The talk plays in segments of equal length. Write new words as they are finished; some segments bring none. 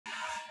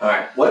All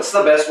right. What's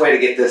the best way to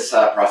get this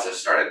process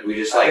started? Do we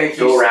just like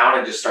go around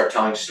and just start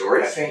telling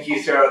stories? I think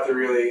you throw out the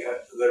really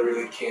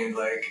canned,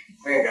 like,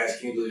 man, guys,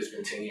 can you believe it's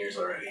been 10 years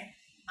already?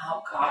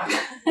 Oh God,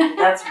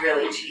 that's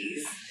really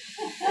cheese.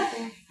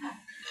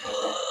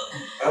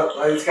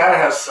 It's gotta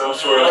have some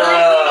sort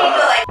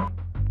of.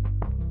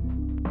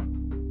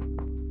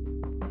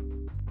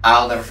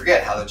 I'll never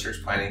forget how the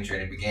church planning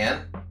journey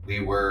began. We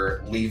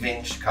were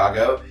leaving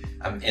Chicago.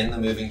 I'm in the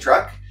moving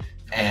truck,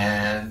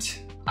 and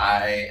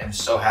I am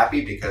so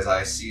happy because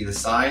I see the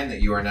sign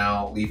that you are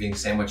now leaving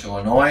Sandwich,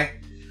 Illinois,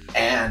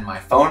 and my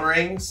phone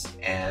rings,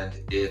 and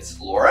it's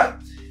Laura,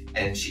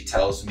 and she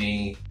tells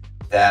me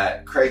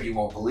that, Craig, you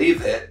won't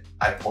believe it,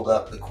 I pulled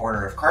up the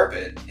corner of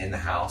carpet in the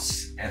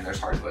house, and there's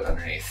hardwood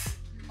underneath.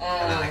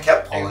 And then I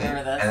kept pulling,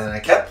 and then I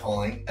kept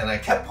pulling, and I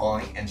kept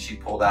pulling, and she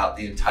pulled out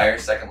the entire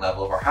second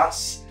level of our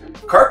house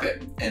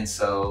carpet. And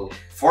so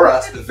for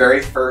us, the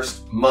very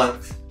first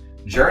month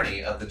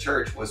journey of the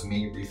church was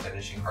me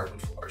refinishing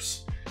hardwood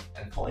floors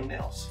and pulling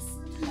nails.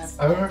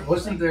 I remember,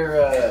 wasn't there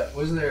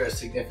a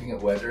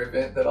significant weather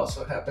event that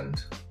also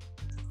happened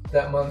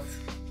that month?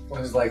 It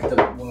was like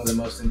one of the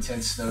most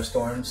intense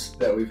snowstorms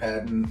that we've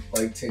had in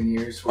like 10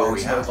 years, where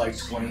it snowed like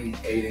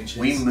 28 inches.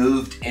 We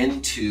moved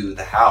into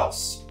the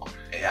house,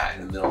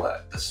 in the middle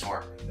of the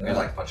storm. We had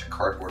like a bunch of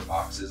cardboard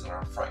boxes in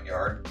our front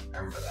yard. I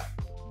remember that.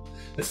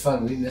 It's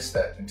fun. We missed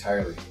that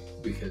entirely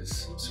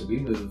because we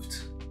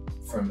moved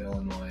from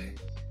Illinois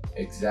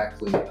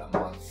exactly a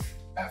month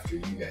after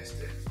you guys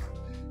did,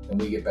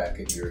 and we get back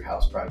into your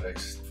house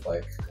projects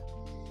like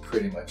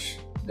pretty much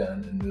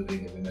done and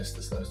moving, and we missed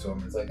the snowstorm.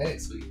 And it's like, hey,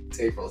 sweet, it's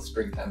April, it's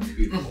springtime, it's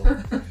beautiful.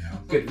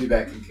 Good to be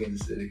back in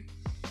Kansas City.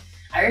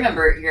 I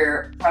remember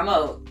your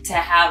promo to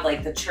have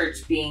like the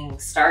church being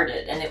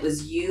started, and it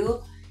was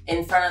you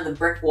in front of the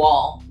brick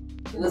wall.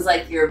 It was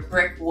like your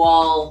brick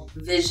wall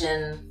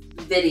vision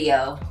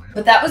video.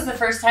 But that was the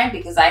first time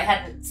because I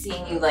hadn't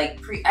seen you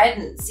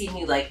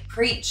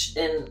preach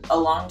in a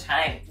long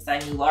time, because I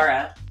knew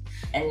Laura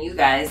and you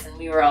guys, and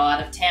we were all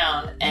out of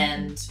town,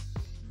 and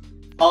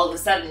all of a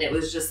sudden it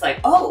was just like,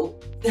 oh,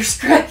 there's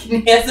Craig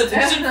and he has a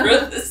vision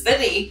for the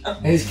city.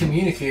 And he's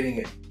communicating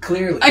it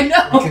clearly. I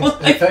know.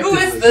 Like, who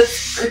is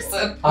this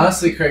person?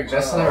 Honestly, Craig,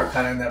 Jess and I were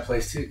kind of in that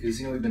place too, because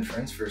we've been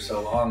friends for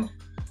so long,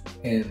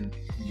 and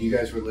you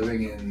guys were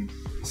living in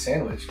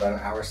Sandwich, about an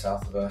hour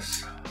south of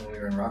us, when we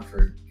were in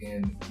Rockford,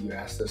 and you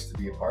asked us to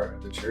be a part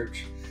of the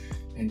church,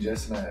 and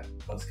Jess and I,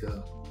 let's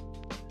go.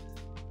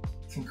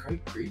 Can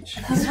Craig preach?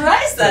 That's what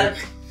I said.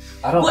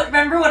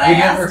 Remember what I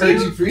asked you? We never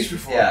heard you preach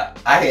before.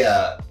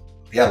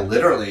 Yeah,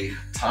 literally,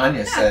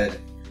 Tanya said,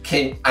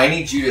 I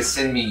need you to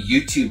send me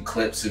YouTube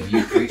clips of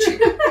you preaching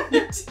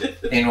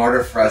in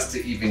order for us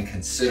to even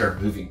consider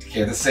moving to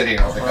Kansas City.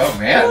 And I was like, oh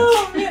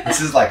man, this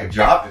is like a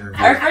job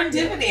interview. Our friend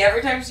Tiffany,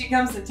 every time she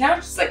comes to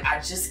town, she's like, I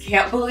just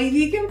can't believe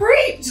he can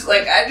preach.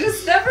 Like, I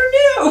just never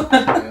knew.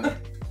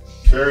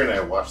 Carrie and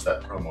I watched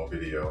that promo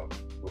video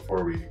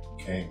before we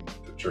came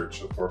to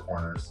church at Four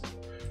Corners.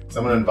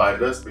 Someone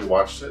invited us, we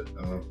watched it,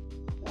 and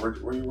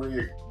were you wearing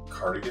a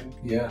cardigan?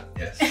 Yeah.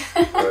 Yes.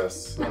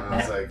 Yes. And I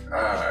was like,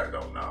 I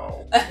don't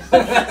know.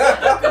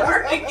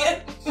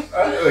 Cardigan.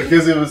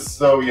 Because it was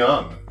so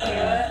young. He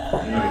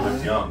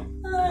was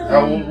young.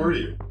 How old were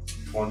you?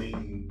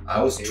 20?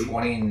 I was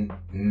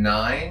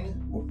 29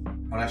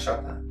 when I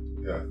shot that.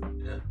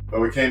 Yeah.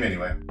 But we came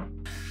anyway.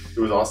 It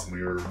was awesome.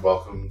 We were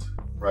welcomed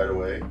right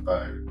away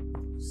by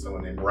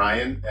someone named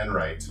Ryan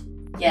Enright.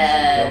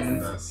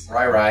 Yes.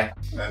 Right.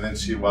 And then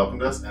she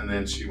welcomed us, and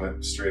then she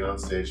went straight on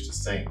stage to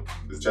sing,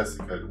 because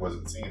Jessica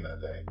wasn't singing that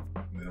day.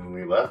 And then when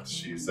we left,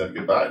 she said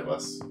goodbye to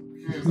us.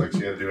 It was like she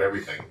had to do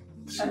everything.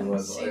 She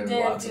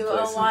did do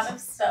a lot of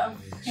stuff.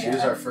 She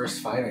was our first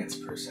finance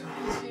person.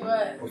 She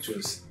was. Which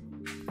was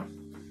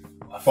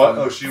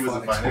she was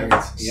a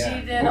finance? Yeah.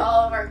 She did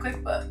all of our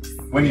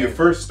QuickBooks. When you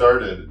first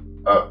started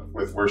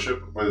with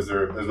worship, was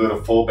it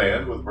a full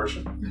band with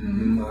worship?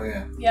 Mm-hmm. Oh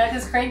yeah. Yeah,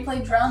 because Craig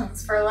played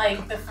drums for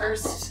like the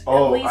first.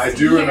 Oh, at least I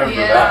do year. remember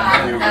Yeah,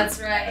 that. that's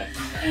right.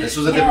 This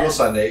was a typical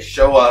Sunday.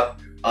 Show up,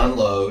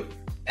 unload,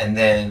 and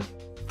then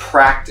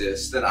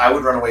practice. Then I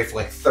would run away for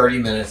like 30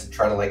 minutes and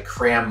try to like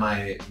cram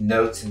my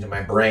notes into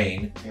my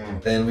brain.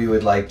 Then we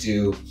would like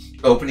do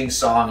opening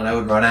song, and I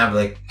would run out and be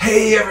like,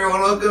 hey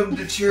everyone, welcome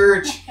to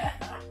church.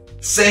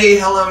 Say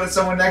hello to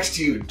someone next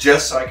to you,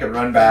 just so I could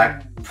run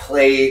back,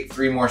 play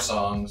 3 more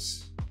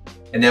songs,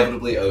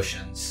 inevitably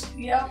Oceans.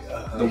 Yep.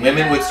 The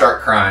women would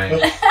start crying,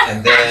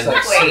 and then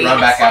run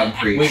back out and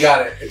preach. We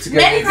got it. It's a good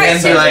Men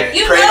cried. be like,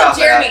 You pray know about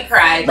Jeremy that,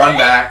 cried. run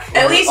back.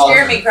 At least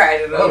Jeremy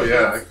cried. Oh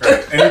yeah, I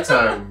cried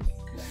anytime.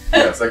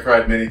 Yes, I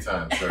cried many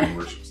times during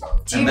worship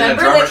songs. And then a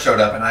drummer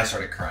showed up, and I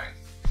started crying.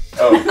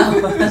 Oh.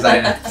 Because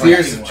I didn't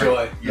tears of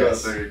joy.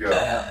 Yes, there you go.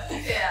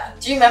 Yeah.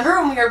 Do you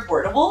remember when we were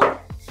portable?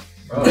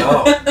 Oh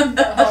no.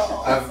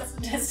 No. It's a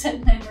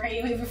distant memory.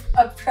 We've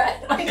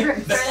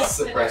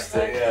suppressed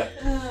it, yeah.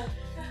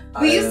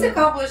 We used to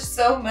accomplish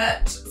so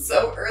much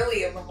so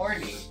early in the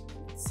morning.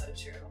 So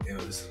true. It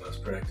was the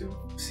most productive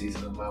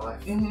season of my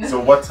life.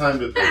 So what time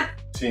did the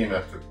team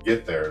have to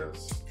get there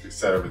to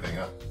set everything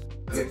up?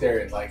 get there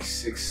at like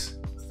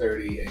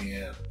 6:30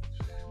 a.m.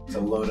 to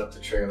load up the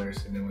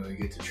trailers, and then we would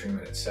get to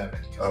Truman at 7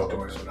 because the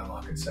doors would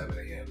unlock at 7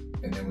 a.m.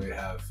 And then we would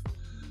have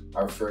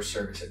our first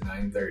service at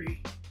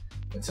 9:30,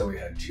 and so we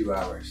had 2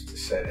 hours to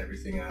set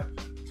everything up,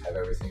 have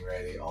everything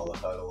ready, all the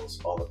huddles,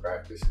 all the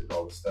practices,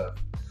 all the stuff,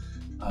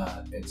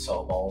 and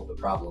solve all of the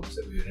problems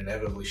that we would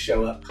inevitably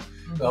show up.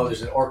 Oh,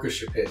 there's an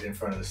orchestra pit in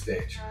front of the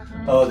stage.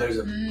 Oh, there's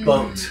a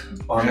boat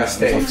on the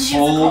stage.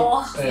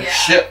 Full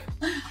ship.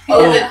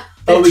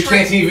 Oh, we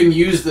can't even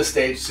use the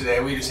stage today.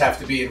 We just have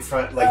to be in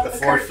front, like the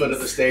 4th foot of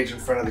the stage in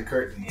front of the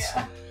curtains.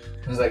 Yeah.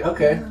 I was like,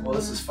 okay, well,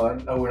 this is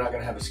fun. Oh, we're not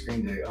going to have a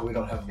screen day. Oh, we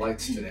don't have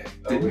lights today.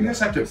 Oh, Did we you guys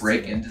don't have to this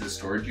break today. into the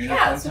storage unit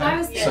Yeah, one that's what I time?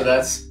 was thinking. So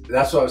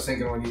that's what I was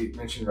thinking when you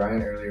mentioned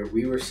Ryan earlier.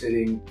 We were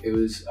sitting. It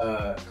was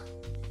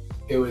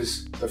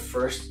the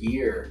first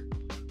year.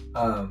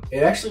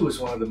 It actually was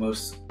one of the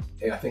most,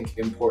 I think,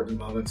 important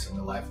moments in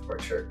the life of our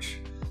church.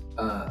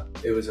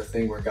 It was a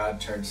thing where God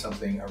turned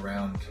something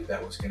around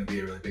that was going to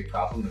be a really big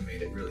problem and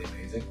made it really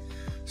amazing.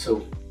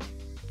 So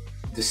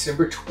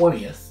December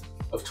 20th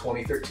of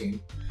 2013.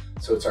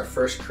 So it's our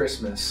first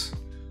Christmas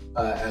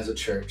as a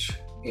church,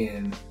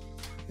 and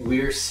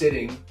we're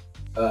sitting,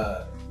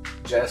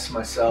 Jess,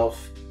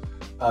 myself,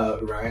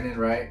 Ryan and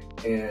Wright,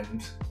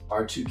 and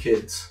our 2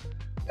 kids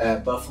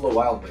at Buffalo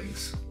Wild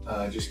Wings,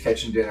 just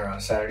catching dinner on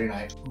a Saturday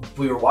night.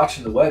 We were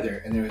watching the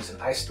weather, and there was an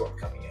ice storm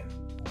coming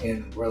in,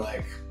 and we're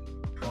like,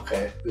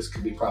 okay, this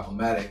could be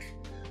problematic.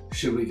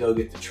 Should we go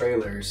get the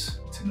trailers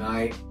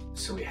tonight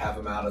so we have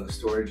them out of the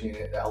storage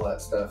unit, all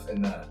that stuff?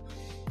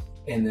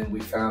 And then we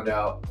found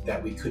out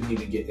that we couldn't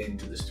even get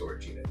into the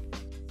storage unit.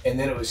 And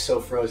then it was so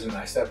frozen and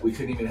iced up, we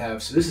couldn't even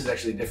have, so this is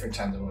actually a different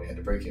time than when we had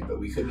to break in, but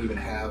we couldn't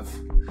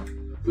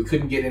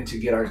get in to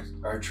get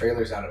our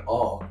trailers out at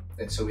all.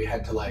 And so we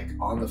had to, like,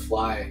 on the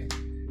fly,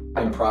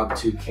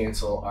 impromptu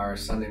cancel our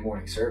Sunday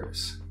morning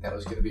service. That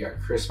was gonna be our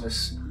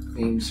Christmas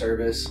themed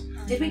service.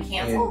 Did we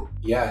cancel? And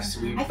yes.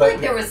 I feel like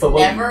there was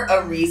never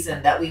a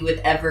reason that we would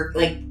ever,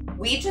 like,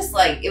 we just,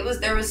 like,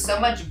 there was so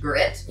much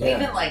grit. We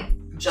Yeah. even, like,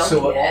 jumped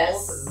So what-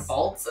 walls and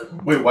vaults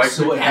and... Wait, why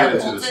So couldn't what you get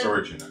into happened? the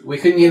storage unit? We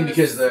couldn't get in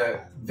because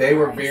they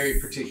were very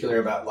particular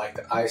about, like,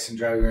 the ice and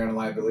driving around and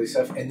liability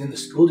stuff. And then the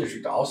school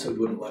district also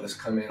wouldn't let us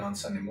come in on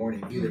Sunday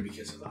morning either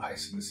because of the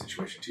ice and the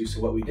situation too. So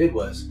what we did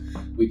was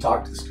we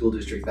talked to the school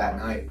district that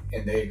night,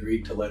 and they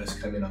agreed to let us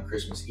come in on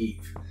Christmas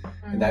Eve.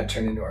 And that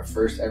turned into our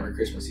first ever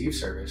Christmas Eve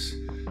service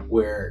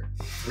where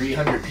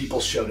 300 people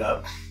showed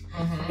up.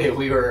 And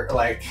we were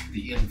like,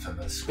 The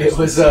infamous. it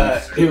was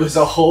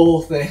a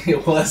whole thing.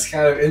 It was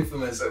kind of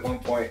infamous at one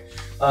point,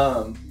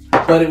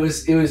 but it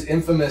was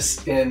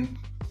infamous in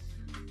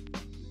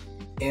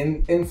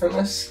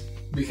infamous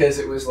because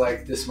it was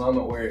like this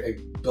moment where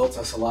it built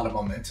us a lot of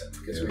momentum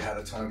because we had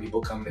a ton of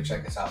people coming to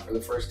check us out for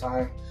the first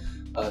time,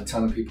 a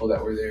ton of people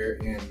that were there,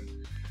 and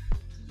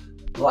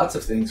lots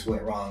of things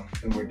went wrong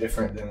and were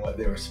different than what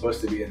they were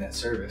supposed to be in that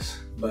service.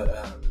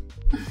 But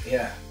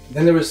yeah,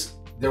 then there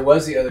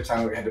was the other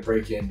time we had to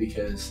break in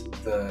because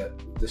the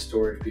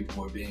storage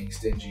people were being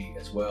stingy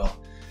as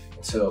well.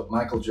 And so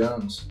Michael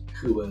Jones,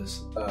 who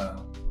was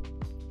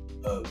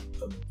a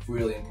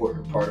really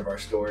important part of our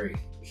story,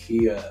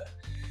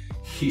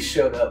 he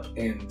showed up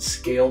and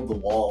scaled the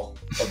wall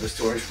of the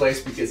storage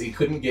place because he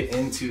couldn't get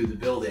into the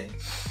building,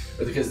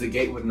 or because the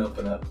gate wouldn't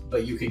open up,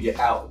 but you could get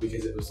out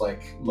because it was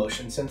like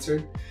motion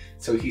censored.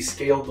 So he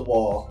scaled the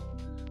wall,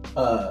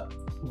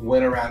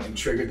 went around and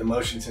triggered the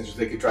motion sensors.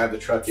 They could drive the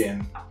truck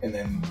in, and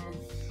then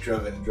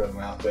drove in and drove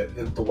them out.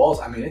 But the walls,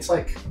 I mean, it's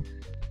like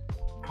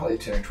probably a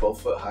 10 or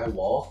 12 foot high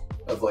wall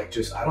of like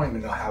just, I don't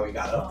even know how he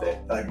got up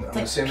there. Like, I'm Like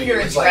assuming pure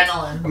it was like,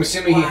 adrenaline. I'm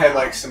assuming he had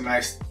like some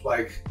nice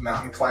like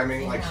mountain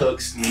climbing like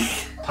hooks and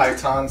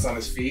pythons on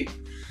his feet,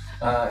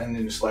 and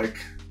then just like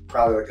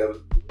probably like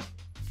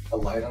a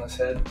light on his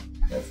head,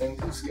 I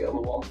think, to scale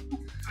the wall.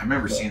 I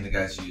remember seeing the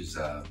guys use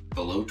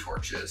below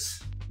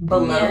torches.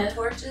 Below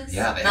torches?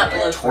 Yeah, they Not had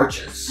below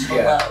torches.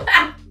 Below.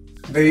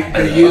 They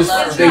Below. used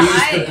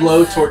Below. the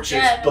blow torches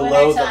Yeah, the below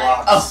the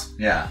wintertime. locks.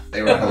 Yeah,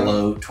 they were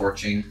below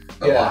torching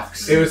the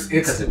locks. It's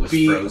because it was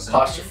B frozen.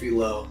 apostrophe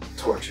low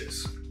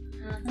torches.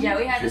 Yeah,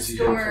 we had to Because you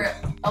don't store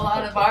a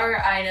lot of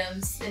our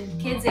items in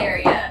kids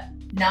area,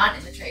 not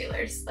in the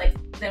trailers. Like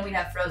then we'd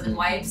have frozen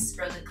wipes,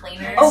 frozen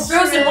cleaners. Oh,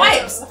 frozen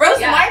wipes!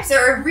 Frozen Yeah. wipes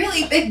are a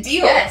really big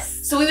deal.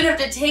 Yes. So we would have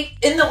to take,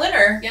 in the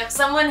winter, Yep.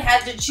 someone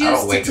had to Oh,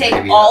 choose to wake the take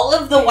baby all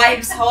of the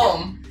wipes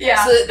home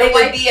Yeah. so that they The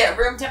would wipe- be at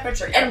room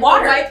temperature. And the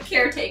water. wipe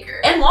caretaker.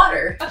 And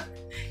water. Yeah,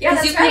 Because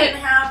that's you right.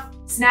 couldn't have,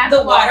 Snap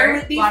the water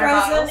would be water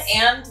frozen bottles.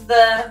 and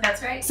the...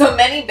 That's right. So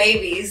many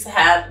babies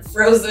had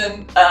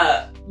frozen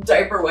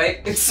diaper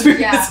wipe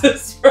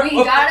experiences. from-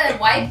 We got a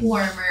wipe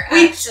warmer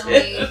We actually,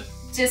 did.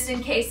 just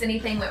in case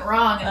anything went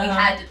wrong, and we Uh-huh.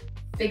 had to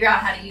figure out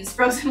how to use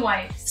frozen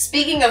wipes.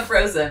 Speaking of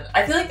frozen,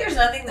 I feel like there's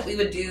nothing that we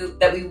would do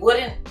that we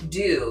wouldn't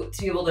do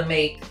to be able to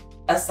make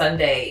a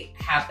Sunday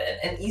happen.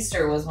 And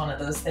Easter was one of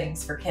those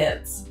things for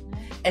kids.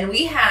 And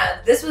we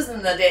had, this was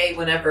in the day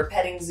whenever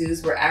petting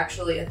zoos were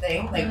actually a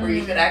thing, like where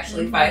you could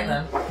actually find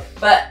them.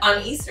 But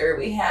on Easter,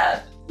 we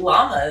had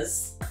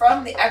llamas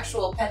from the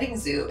actual petting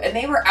zoo, and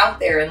they were out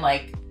there in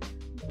like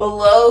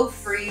below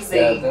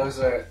freezing.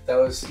 Yeah, that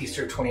was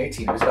Easter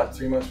 2018. It was about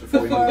 3 months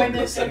before we moved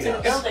into the city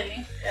house.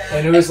 building.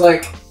 And it was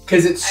like,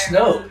 because it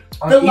snowed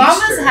on The llamas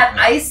Easter. had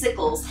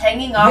icicles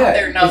hanging off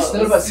their nose. It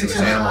snowed about 6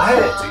 inches.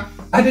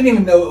 I didn't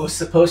even know it was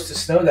supposed to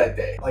snow that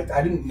day. Like,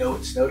 I didn't know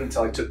it snowed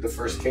until I took the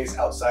first case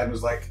outside and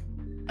was like,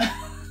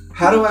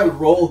 how do I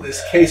roll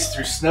this case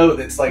through snow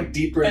that's like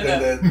deeper than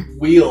the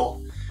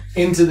wheel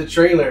into the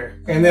trailer?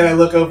 And then I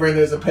look over and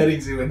there's a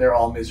petting zoo and they're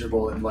all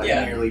miserable and like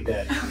nearly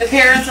dead. The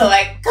parents are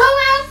like, go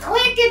out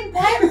quick and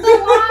pet the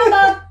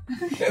llama.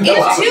 And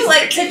It's too,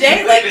 like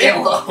today, like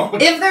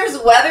if there's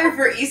weather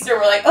for Easter,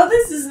 we're like, oh,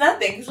 this is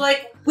nothing. 'Cause we're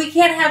like, we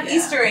can't have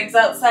Easter eggs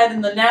outside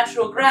in the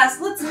natural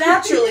grass. Let's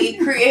naturally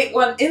create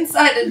one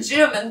inside a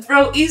gym and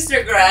throw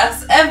Easter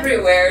grass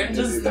everywhere and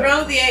just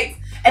throw the eggs.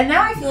 And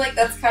now I feel like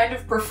that's kind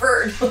of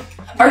preferred.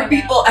 Our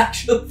people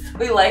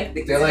actually like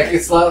these. They're like,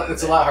 it's a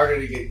lot harder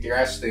to get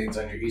grass stains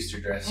on your Easter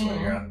dress when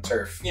you're on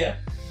turf. Yeah.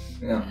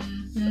 Yeah.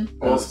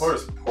 Well, as far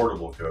as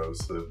portable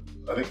goes,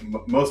 I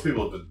think most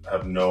people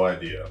have no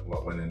idea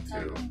what went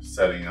into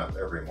setting up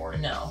every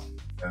morning. No.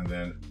 And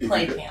then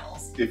Play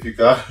panels. if you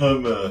got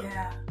on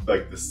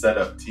like the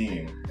setup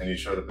team and you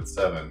showed up at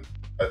 7,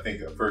 I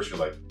think at first you're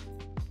like,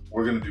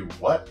 we're gonna do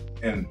what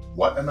in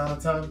what amount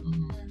of time?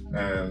 Mm-hmm.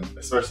 And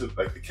especially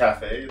like the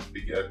cafe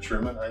at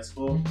Truman High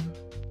School,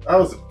 that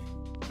was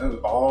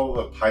all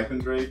the pipe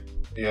and drape.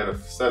 You had to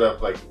set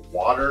up like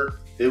water.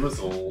 It was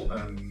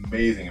an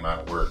amazing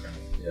amount of work. And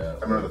Yeah.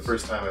 I remember the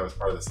first time I was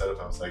part of the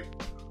setup, I was like,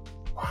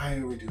 why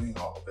are we doing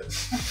all of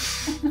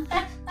this?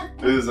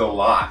 It was a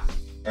lot.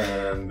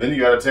 And then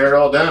you got to tear it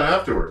all down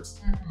afterwards.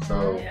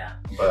 So,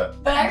 but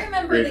I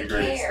remember the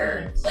great care.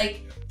 experience.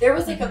 Like, there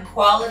was like a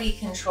quality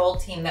control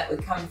team that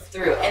would come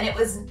through, and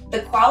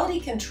the quality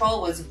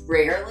control was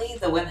rarely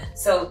the women.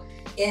 So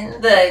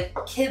in the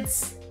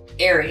kids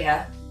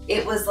area,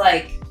 it was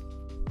like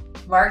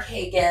Mark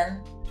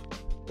Hagen,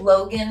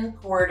 Logan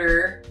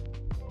Porter,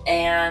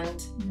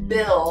 and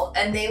Bill,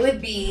 and they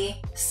would be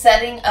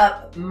setting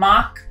up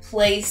mock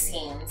play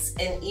scenes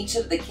in each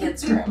of the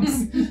kids'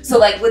 rooms. So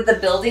like with the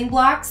building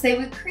blocks, they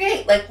would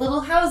create like little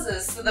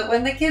houses so that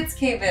when the kids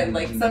came in,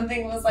 like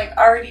something was like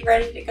already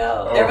ready to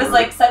go. There was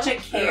like such a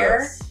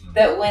care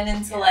that went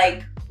into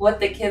like what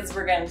the kids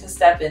were going to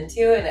step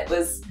into, and it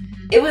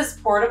was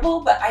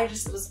portable, but I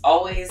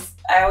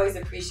always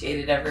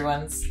appreciated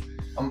everyone's.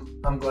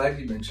 I'm glad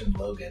you mentioned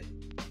Logan,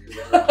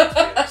 because that reminds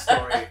me of a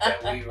story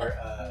that we were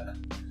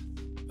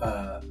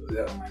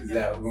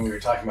that when we were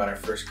talking about our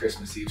first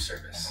Christmas Eve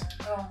service.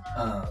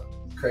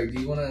 Craig,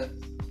 do you want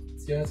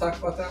to talk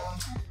about that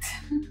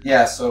one?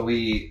 Yeah, so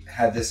we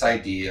had this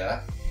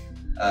idea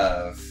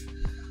of,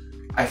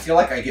 I feel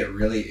like I get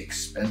really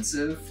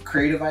expensive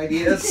creative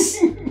ideas,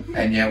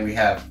 and yet we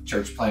have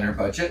church planner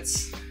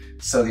budgets.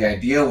 So the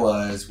idea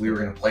was we were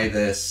going to play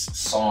this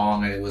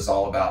song, and it was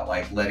all about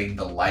like letting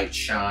the light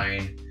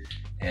shine.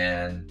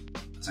 And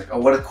it's like, oh,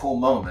 what a cool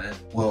moment.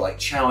 We'll like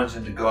challenge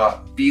them to go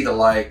out and be the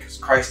light because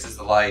Christ is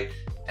the light.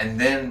 And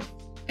then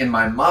in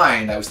my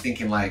mind, I was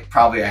thinking like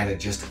probably I had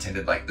just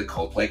attended like the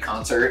Coldplay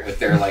concert with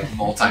their like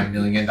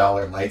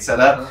multi-million-dollar light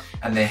setup.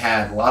 And they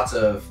had lots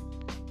of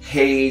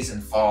haze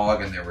and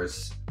fog, and there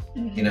was,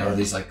 you know,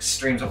 these like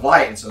streams of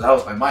light. And so that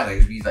was my mind. Like,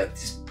 it'd be like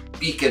these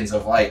beacons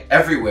of light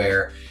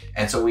everywhere.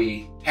 And so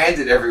we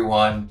handed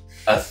everyone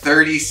a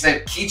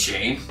 30-cent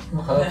keychain,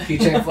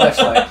 keychain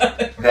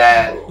flashlight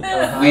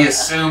that we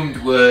assumed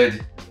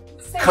would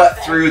cut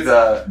through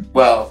the,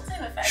 well,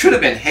 should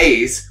have been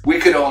haze. We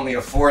could only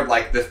afford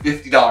like the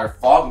 $50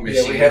 fog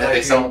machine. Yeah, we had that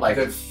they sold like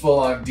the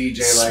full-on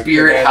DJ, like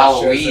Spirit the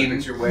Halloween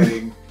at your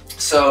wedding.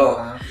 So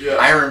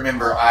I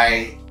remember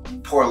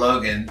poor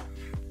Logan,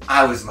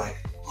 I was like,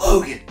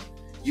 Logan,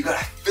 you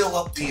gotta fill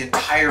up the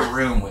entire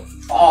room with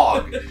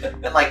fog.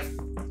 And like,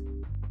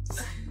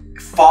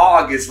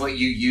 fog is what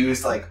you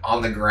use like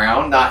on the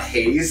ground, not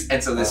haze.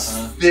 And so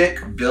this thick,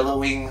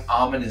 billowing,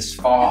 ominous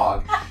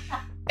fog.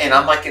 And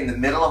I'm like in the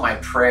middle of my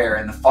prayer,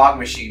 and the fog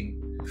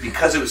machine,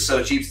 because it was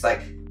so cheap, it's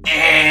like,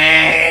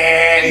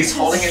 and he's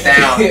holding it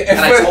down. And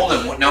I told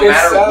him, no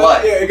matter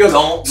what, it goes,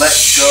 don't let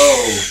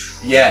go.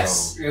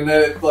 Yes. And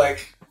then it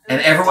like,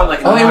 and everyone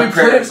like in we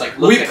prayer was like,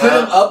 we put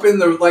him up in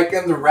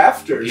the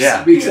rafters.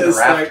 Yeah, because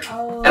like,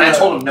 and I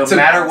told him, no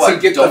matter what, to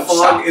get don't the fog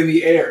stop. In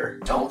the air.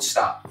 Don't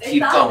stop. They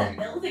Keep thought going.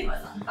 The building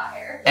was on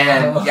fire.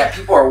 And yeah,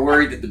 people are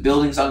worried that the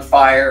building's on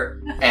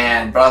fire. But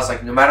I was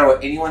like, no matter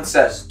what anyone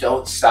says,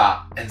 don't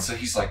stop. And so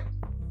he's like,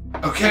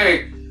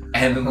 okay.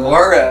 And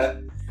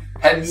Laura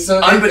had,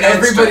 so unbeknownst to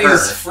everybody her,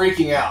 is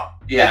freaking out.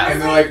 Yeah.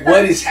 And they're like,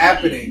 what is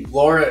happening?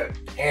 Laura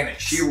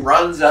panics. She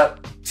runs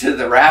up to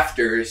the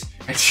rafters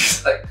and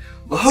she's like,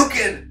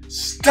 Logan,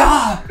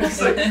 stop!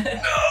 He's like,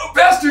 no,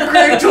 Pastor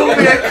Craig told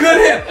me I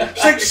couldn't.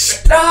 She's like,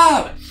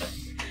 stop!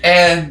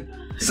 And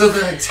so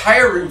the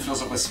entire room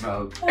fills up with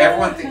smoke.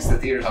 Everyone thinks the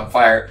theater's on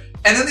fire.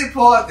 And then they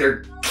pull out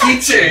their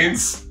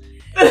keychains.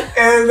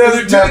 And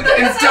they're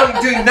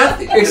doing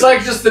nothing. It's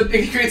like just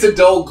it creates a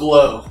dull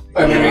glow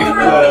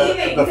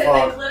underneath the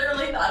fog.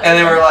 Literally thought And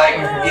they were like,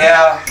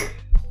 yeah,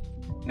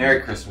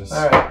 Merry Christmas.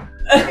 All right.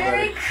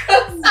 Merry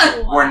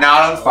Christmas. We're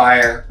not on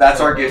fire. That's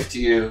our gift to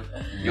you.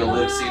 You'll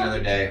live to see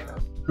another day.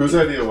 Whose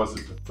idea was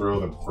it to throw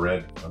the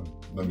bread from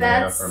the manna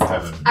That's- from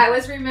heaven? I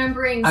was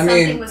remembering I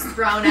something mean- was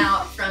thrown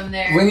out from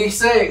there. When you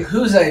say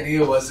whose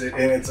idea was it,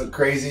 and it's a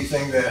crazy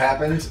thing that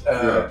happened,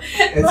 Yeah.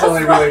 it's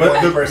only really But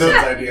one the- person's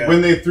the- idea.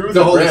 When they threw The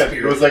the Holy bread,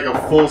 Spirit. it was like a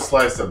full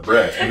slice of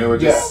bread, and it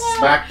would just Yeah.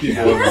 smack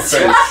people in the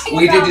face.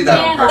 We did do that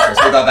on purpose.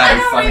 We thought that'd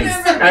be funny.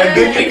 And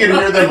then you can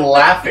hear them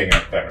laughing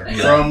up there.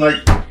 Yeah. So I'm like,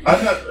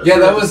 I'm not. Yeah,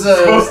 that was,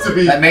 supposed to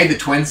be. That made the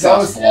twin That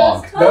sauce was-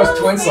 vlog. That was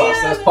twin sauce.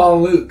 That was Paul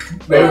and Luke.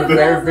 They were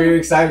Oh, very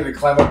excited to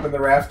climb up in the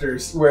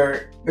rafters.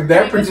 Where in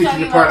that Like, we're particular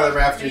talking part of about- the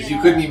rafters, you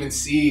yeah. couldn't even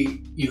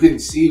see. You couldn't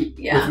see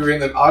Yeah. if you were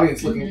in the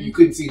audience looking. Mhm. You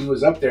couldn't see who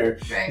was up there.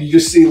 Right. You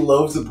just see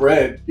loaves of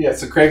bread. Yeah.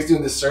 So Craig's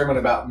doing this sermon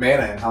about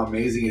manna and how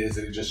amazing it is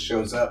that it just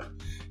shows up,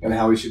 and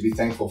how we should be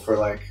thankful for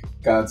like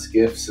God's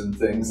gifts and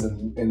things,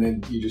 and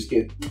then you just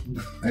get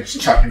It's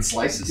chucking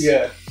slices.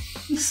 yeah.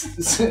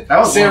 That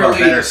was Sarah one of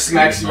our Lee better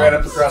smacks you right up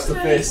moments. across the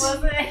face.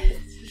 Was it?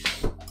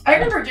 I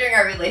remember during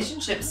our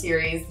relationship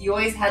series, you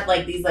always had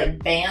like these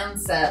like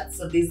band sets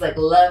of these like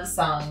love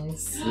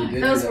songs. We did do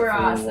Those that were for a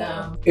awesome.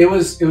 while. It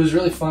was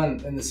really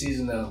fun in the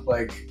season though,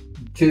 like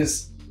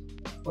because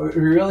we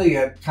really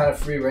had kind of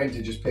free reign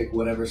to just pick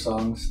whatever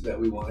songs that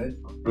we wanted.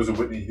 It was a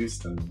Whitney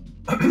Houston.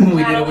 We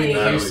did a Whitney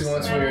Natalie. Houston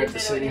once we were at the Natalie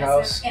City did a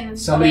House. Whitney Houston, and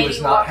Somebody the was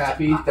lady not walked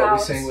happy that we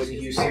out. sang Whitney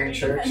Houston in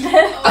church.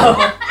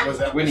 Oh. Was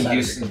that Whitney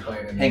Decided to Houston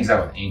complain and- hangs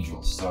out with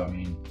angels, so I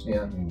mean,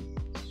 Yeah,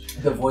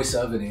 the voice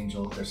of an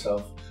angel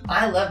herself.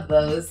 I love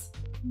those.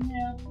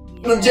 Yeah.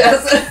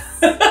 Jess.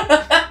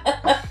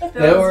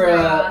 They were,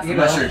 awesome. you I'm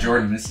not know- sure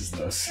Jordan misses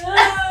those.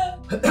 I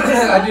do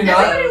Everybody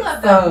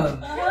not.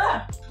 loved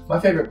them. My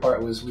favorite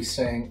part was we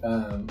sang.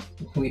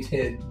 We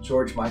did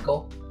George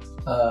Michael.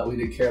 We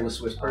did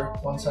 "Careless Whisper"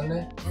 one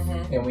Sunday,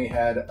 Mhm. and we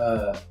had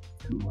a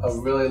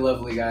really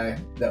lovely guy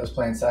that was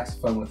playing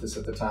saxophone with us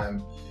at the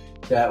time.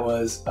 That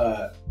was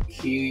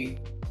he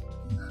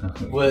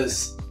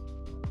was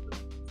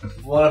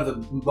one of the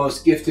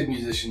most gifted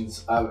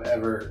musicians I've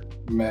ever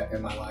met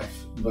in my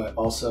life, but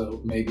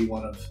also maybe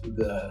one of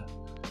the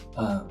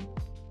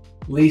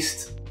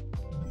least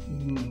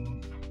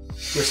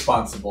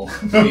responsible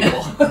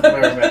people I've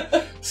ever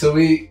met. So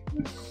he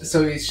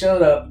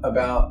showed up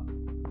about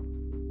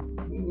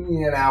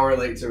an hour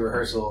late to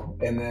rehearsal,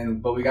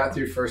 but we got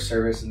through first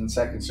service, and then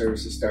second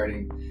service is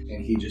starting,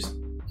 and he just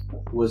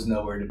was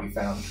nowhere to be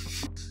found.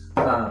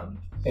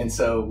 And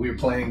so we were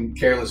playing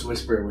 "Careless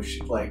Whisper,"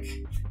 which like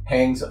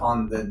hangs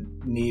on the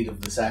need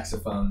of the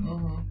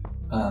saxophone,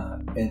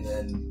 Mhm. and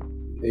then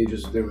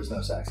there was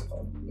no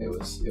saxophone. It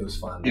was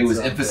fun. It was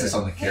So, emphasis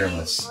on the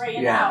careless.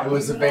 yeah, it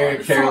was a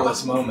very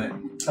careless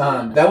moment.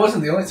 That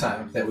wasn't the only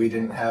time that we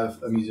didn't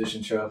have a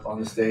musician show up on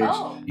the stage.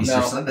 Oh. Easter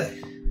No.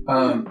 Sunday.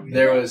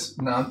 There was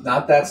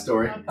not that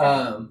story.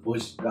 Okay.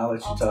 Which I'll let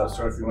you tell the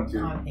story if you want to.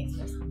 Oh, thank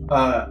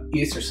you.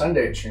 Easter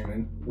Sunday at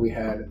Truman, we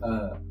had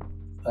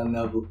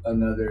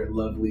another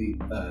lovely,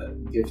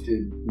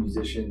 gifted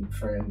musician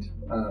friend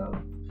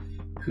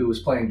who was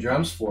playing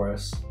drums for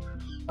us,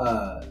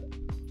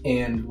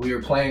 and we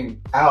were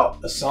playing out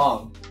a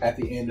song at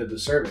the end of the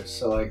service.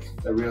 So like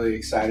a really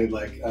excited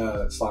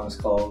song is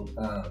called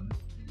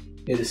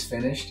 "It Is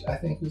Finished," I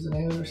think was the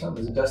name of it or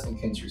something. It was a Dustin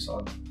Kinstry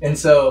song, and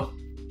so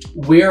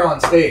we're on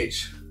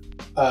stage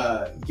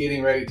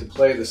getting ready to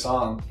play the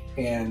song,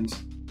 and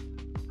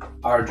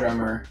our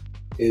drummer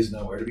is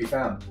nowhere to be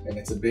found. And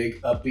it's a big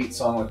upbeat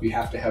song, like we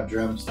have to have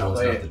drums to That was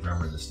play not it. the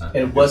drummer this time.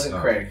 It wasn't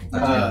Craig.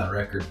 That's on the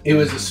record. It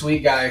was a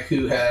sweet guy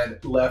who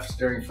had left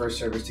during first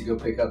service to go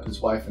pick up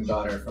his wife and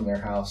daughter from their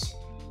house,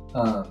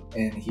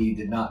 and he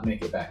did not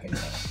make it back in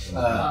time.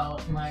 Oh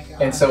my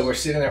god. And so we're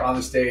sitting there on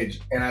the stage,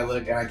 and I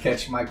look and I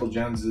catch Michael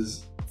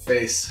Jones's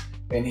face,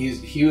 and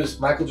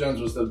Michael Jones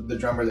was the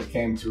drummer that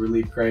came to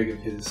relieve Craig of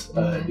his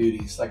Mhm.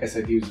 duties. Like I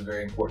said, he was a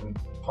very important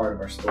part of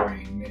our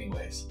story in many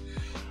ways.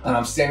 And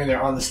I'm standing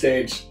there on the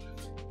stage,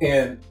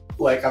 and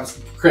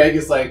Craig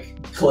is like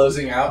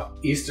closing out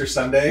Easter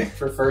Sunday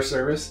for first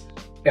service,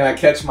 and I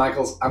catch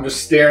I'm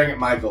just staring at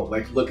Michael,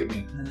 like, look at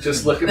me,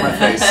 just look at my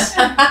face.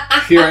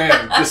 Here I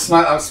am,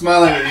 I'm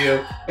smiling at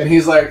you, and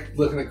he's like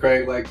looking at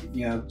Craig, like,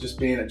 just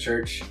being at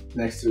church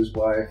next to his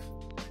wife,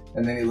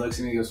 and then he looks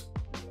at me and he goes,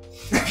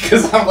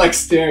 because I'm like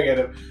staring at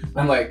him,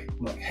 I'm like,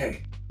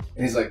 hey,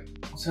 and he's like,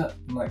 what's up?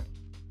 I'm like,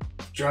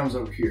 drums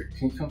over here,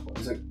 can you come?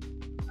 He's like,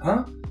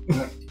 huh? I'm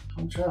like,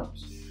 come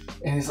drums,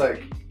 and he's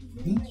like,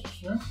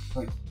 sure?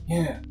 Like,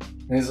 yeah,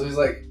 and he's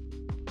like.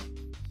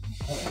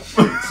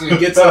 So he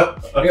gets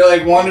up, and he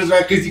like wanders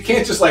around, because you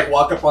can't just like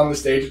walk up on the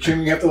stage at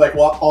Truman. You have to like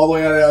walk all the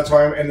way out of the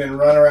auditorium and then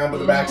run around to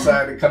the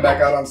backside and come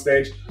back out on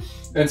stage.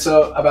 And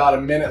so about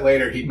a minute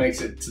later, he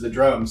makes it to the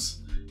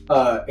drums,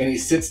 and he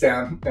sits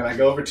down, and I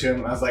go over to him,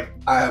 and I was like,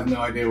 I have no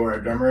idea where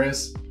our drummer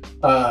is.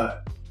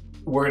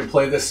 We're gonna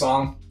play this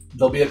song.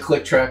 There'll be a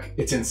click track.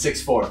 It's in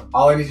 6/4.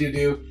 All I need you to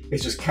do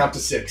is just count to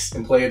 6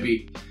 and play a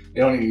beat.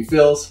 You don't need any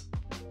fills.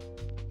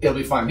 It'll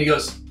be fine. He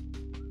goes,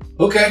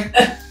 okay.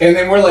 And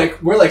then we're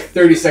like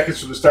 30 seconds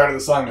from the start of the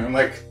song, and I'm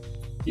like,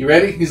 you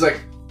ready? He's like,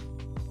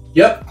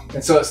 Yep.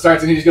 And so it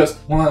starts, and he just goes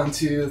 1,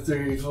 2,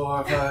 3,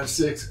 4, 5,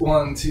 6.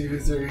 1, 2,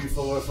 3,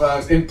 4,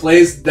 5, and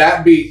plays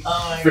that beat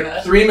Oh my for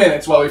gosh. 3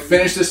 minutes while we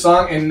finished the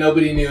song, and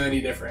nobody knew any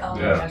different. Oh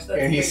my Yeah. gosh, that's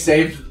And he crazy.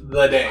 saved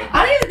the day.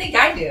 I don't even think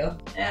I do.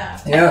 Yeah.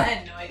 Yeah. I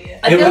had no idea.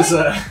 I It feel was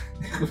a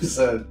it was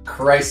a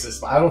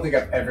crisis. I don't think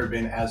I've ever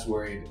been as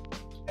worried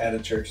at a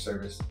church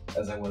service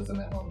as I was in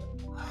that moment.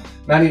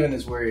 Not even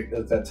as worried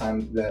at that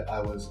time that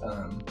I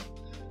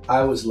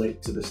was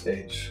late to the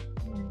stage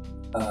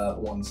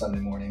one Sunday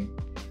morning.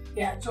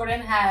 Yeah,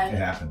 Jordan It had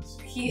happens.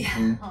 he.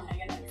 Mhm. Oh my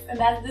goodness!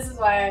 And this is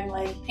why I'm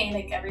like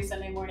panic every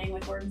Sunday morning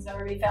when Jordan's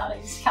never be found.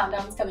 And his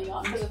countdown's coming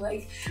on because I'm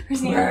like,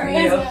 where's he? Where are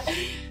you?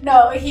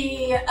 No,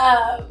 he.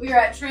 We were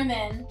at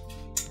Truman,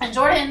 and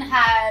Jordan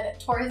had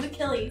tore his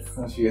Achilles. I don't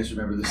know if you guys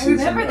remember the I season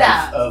remember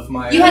that. of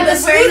my. You had the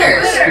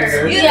scooters.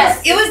 Scooter. You had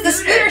Yes. the- it was the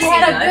scooter He season.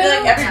 had a I feel like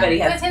boom everybody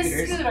had with his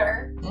scooters.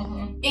 scooter,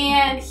 Mhm.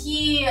 and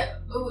he,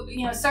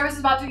 service is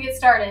about to get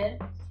started.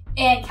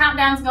 And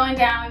countdown's going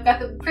down. We've got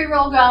the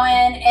pre-roll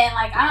going, and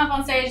like I'm up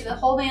on stage, the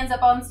whole band's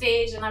up on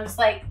stage, and I'm just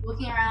like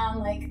looking around,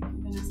 like, oh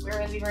my goodness,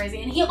 where is he? Where is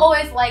he? And he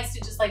always likes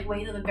to just like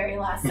wait till the very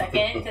last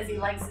second because he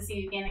likes to see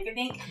you panic. I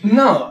think,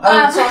 No,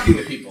 I was Um, talking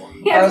to people.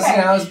 yeah, okay.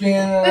 I was being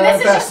but this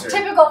is pastor. just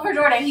typical for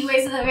Jordan. He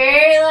waits to the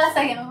very last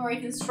second before he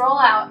can stroll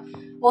out.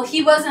 Well,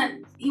 he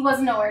wasn't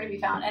nowhere to be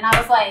found, and I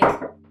was like,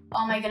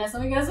 oh my goodness, oh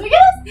my goodness, oh my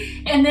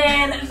goodness. And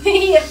then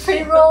the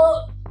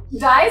pre-roll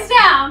dies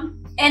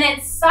down, and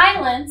it's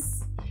silence.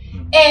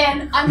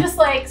 And I'm just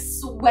like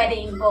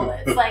sweating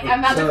bullets, like I'm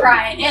about to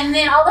cry. And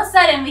then all of a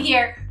sudden we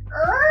hear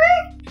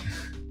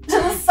to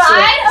the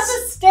side of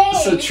the stage.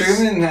 So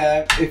Truman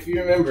had, if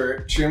you remember,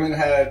 Truman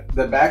had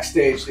the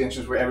backstage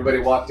entrance where everybody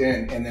walked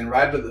in, and then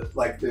right to the,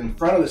 like in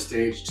front of the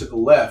stage to the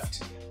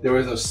left, there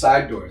were those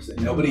side doors that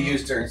nobody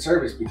used during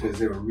service because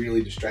they were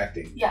really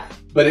distracting. Yeah.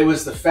 But it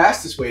was the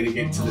fastest way to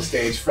get to the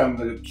stage from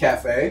the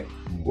cafe,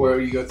 where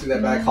you go through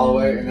that back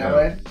hallway and that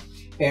way.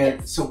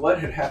 And so what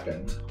had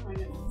happened? Oh my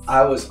goodness.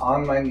 I was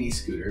on my knee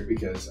scooter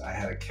because I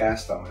had a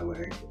cast on my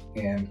leg,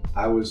 and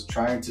I was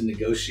trying to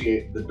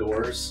negotiate the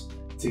doors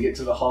to get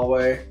to the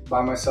hallway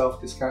by myself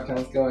because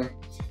countdown's going.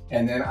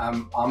 And then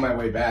I'm on my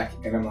way back,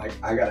 and I'm like,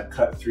 I gotta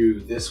cut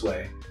through this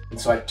way. And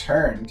so I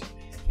turned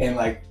and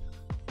like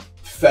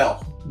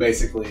fell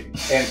basically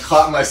and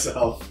caught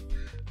myself,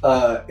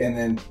 and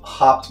then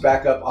hopped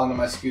back up onto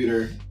my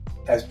scooter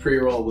as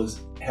pre-roll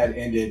had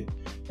ended.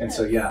 And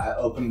so yeah, I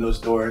opened those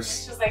It's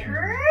doors. just like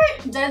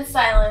dead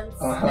silence.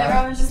 Uh-huh.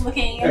 Everyone's just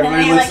looking, and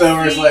Everybody then they looks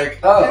over, is see like,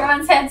 oh.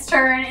 everyone's heads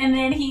turn, and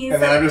then he's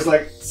And then I'm just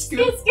like, scoot,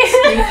 scoot,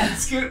 scoot.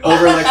 scoot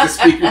over like the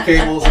speaker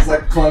cables is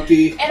like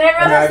clunky. And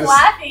everyone's And I just just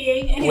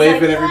laughing, and he's wave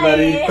like, at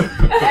everybody.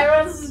 "Hi."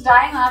 Everyone's just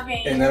dying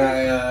laughing. And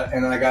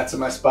then I got to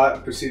my spot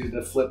and proceeded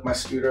to flip my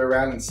scooter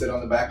around and sit on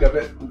the back of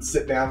it and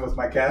sit down with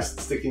my cast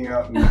sticking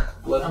out and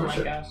blood Oh my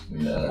pressure. gosh.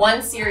 Yeah.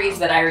 One series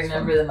that I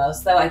remember the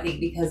most, though, I think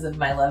because of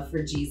my love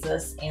for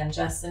Jesus and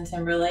Justin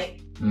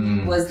Timberlake,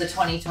 was the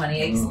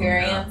 2020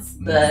 experience.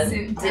 The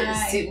Suit and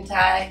tie. suit and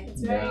tie.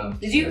 That's right. No.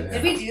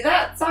 Did we do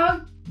that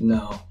song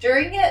No,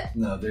 during it?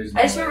 no, there's.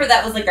 I just remember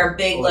that was like our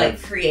big Well,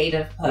 like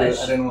creative I push.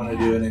 didn't want to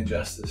do an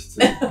injustice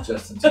to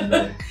Justin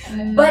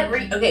Timberlake. But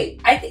okay,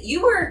 I think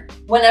you were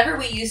whenever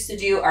we used to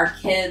do our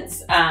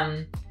kids'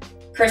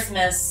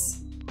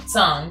 Christmas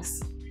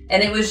songs,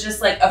 and it was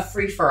just like a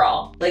free for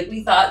all. Like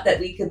we thought that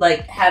we could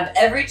like have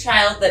every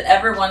child that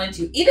ever wanted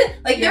to, even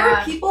like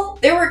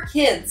there were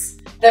kids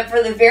that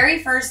for the very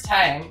first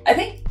time, I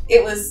think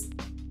it was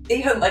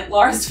even like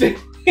Laura's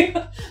family.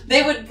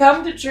 They would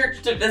come to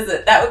church to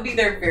visit. That would be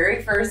their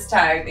very first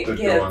time in To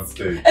kids. go on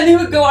stage. And they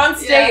would go on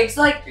stage.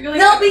 Like, You're like,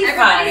 they'll be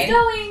everybody's fine.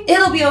 going.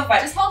 It'll be all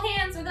fine. Just hold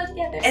hands. We'll go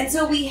together. And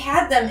so we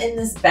had them in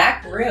this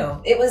back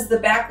room. It was the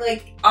back,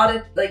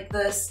 like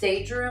the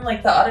stage room,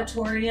 like the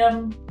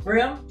auditorium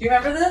room. Do you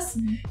remember this?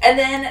 Mm-hmm. And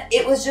then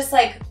it was just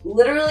like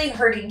literally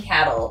herding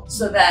cattle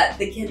so that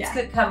the kids Yeah.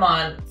 could come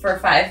on for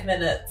 5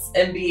 minutes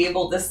and be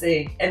able to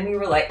sing. And we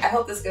were like, I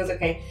hope this goes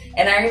okay.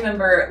 And I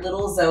remember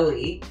little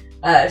Zoe,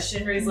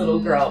 Shinri's little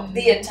girl,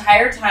 the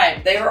entire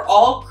time they were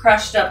all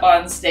crushed up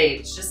on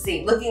stage, just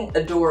looking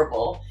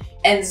adorable.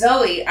 And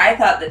Zoe, I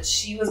thought that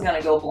she was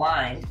gonna go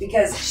blind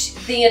because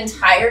the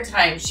entire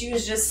time she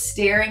was just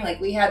staring. Like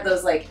we had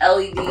those like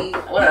LED,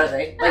 what are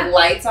they? Like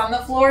lights on the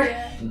floor.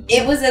 Yeah.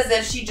 It was as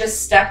if she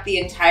just stuck the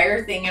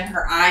entire thing in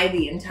her eye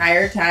the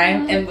entire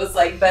time and was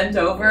like bent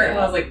over. And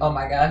I was like, oh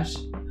my gosh,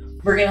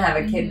 we're gonna have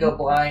a kid go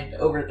blind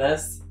over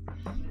this.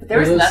 But there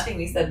was Were those- nothing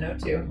we said no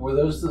to.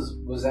 Was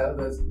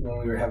that when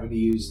we were having to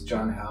use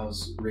John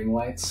Howe's ring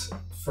lights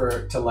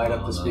to light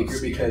up the speaker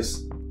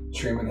because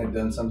Truman had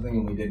done something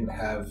and we didn't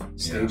have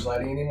stage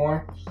lighting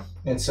anymore?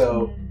 And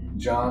so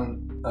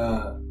John,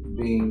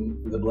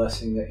 being the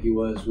blessing that he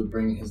was, would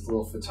bring his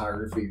little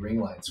photography ring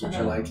lights, which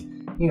are like,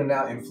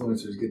 now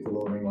influencers get the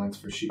little ring lights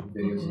for shooting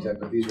videos and stuff,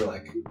 but these were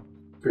like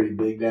pretty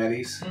big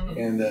daddies.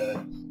 And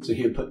so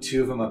he would put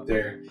 2 of them up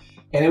there,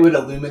 and it would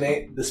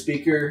illuminate the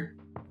speaker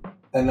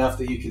enough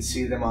that you could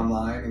see them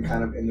online and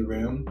kind of in the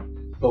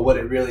room. But what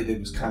it really did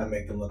was kind of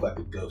make them look like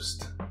a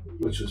ghost,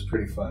 which was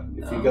pretty fun.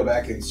 If you go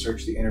back and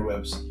search the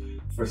interwebs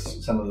for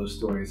some of those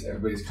stories,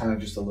 everybody's kind of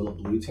just a little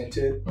blue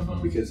tinted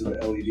because of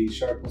the LED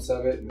sharpness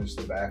of it, and just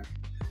the back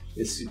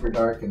is super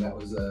dark, and that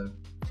was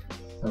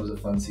a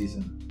fun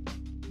season.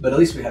 But at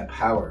least we had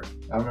power.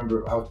 I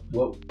remember,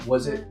 what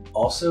was it?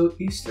 Also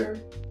Easter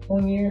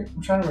one year.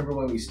 I'm trying to remember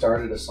when we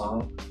started a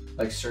song.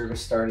 Like service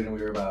started, and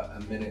we were about a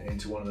minute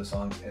into one of the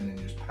songs, and then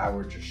just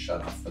power just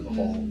shut off for the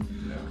whole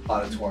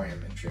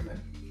auditorium in Truman.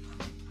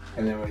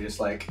 And then we just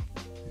like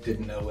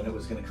didn't know when it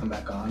was going to come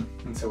back on,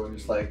 and so we're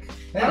just like,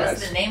 hey, that was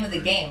guys. the name of the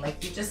game.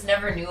 Like you just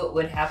never knew what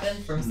would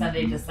happen from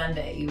Sunday to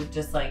Sunday. You would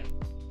just like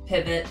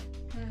pivot,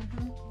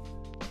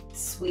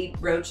 sweep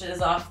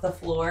roaches off the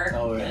floor, and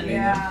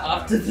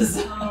off to the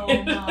side.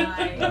 Oh my.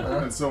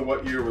 And so,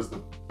 what year was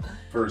the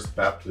first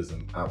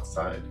baptism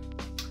outside?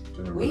 Do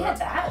you remember We that?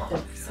 had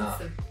that since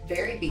the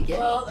very beginning.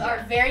 Well,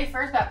 our very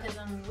first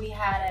baptism we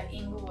had at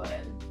Inglewood.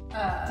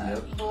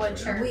 Inglewood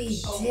Church.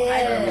 We Oh,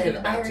 did.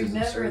 I baptism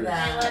remember service. They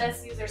that. let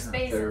us use their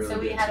space, they're and so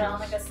really we good had it to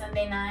on us. like a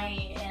Sunday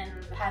night and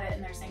had it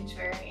in their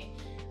sanctuary,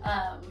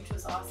 which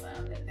was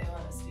awesome that they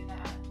let us do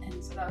that.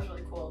 And so that was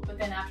really cool. But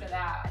then after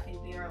that, I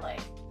think we were like,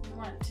 we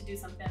wanted to do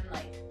something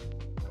like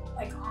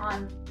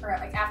on or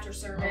like after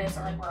service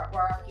or like where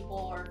our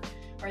people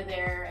were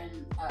there,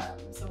 and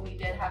so we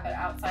did have it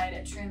outside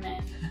at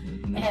Truman.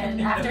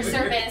 And after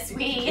service,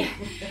 we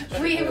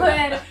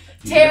would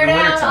tear in the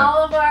down wintertime. all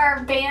of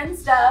our band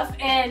stuff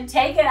and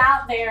take it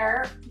out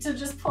there to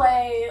just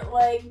play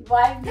like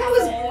live That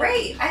was music.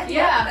 great. I love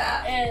Yeah,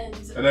 that.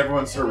 And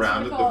everyone was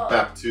surrounded really cool. the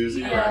baptizzi,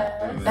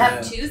 Yeah. right?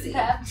 Baptizzi.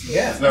 Yeah. Is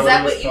Is that it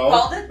what was you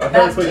called it? I thought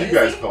that's what you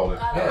guys Baptizzi? called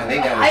it. I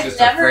think that was I've just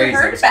never a phrase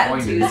heard that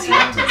was coined.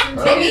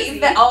 Baptizzi. Maybe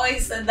you've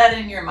always said that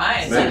in your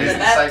mind. It's a Like the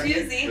business idea.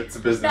 Baptizzi. It's a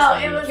business No,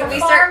 idea. it was Can a we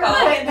start farm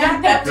calling it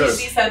that? that.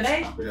 Baptizzi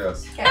Sunday?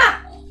 Yes. Okay.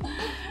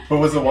 But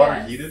was the water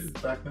Yes.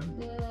 heated back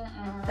then?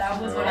 That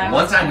was what One I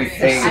was time we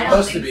wondering. paid- I don't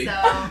Supposed to think be.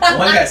 so.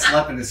 One guy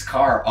slept in his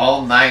car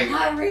all night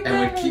I remember. and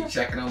would keep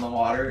checking on the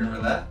water.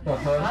 Remember that?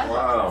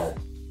 Wow.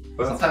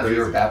 That's Sometimes we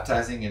were crazy.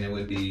 baptizing and it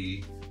would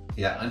be,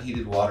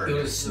 unheated water. It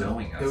and was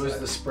snowing outside. It was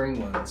the spring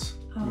ones,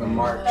 Oh, the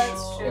March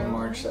that's true. in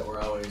March that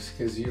were always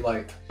because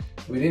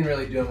we didn't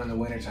really do them in the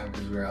wintertime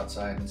because we were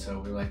outside, and so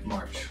we were like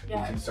March we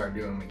Yeah. can start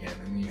doing them again,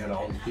 and you had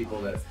all these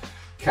people that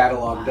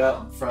cataloged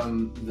up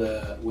from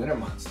the winter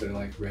months. They're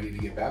like ready to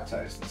get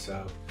baptized, and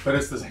so But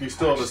it's we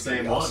still have the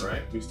same one, Awesome.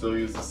 right? We still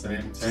use the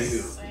same tank.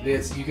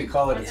 it's you could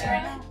call it a What's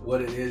tank. it right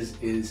What it is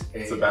It's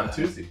a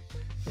baptizzi.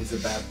 It's a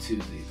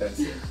baptizzi. That's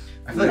it.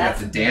 I feel like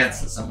that's a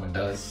dance that someone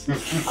does.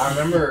 I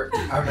remember.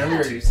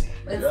 Baptizzi.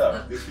 It's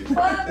Yeah.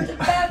 the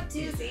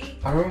Baptizzi.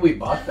 I remember we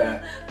bought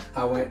that.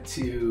 I went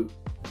to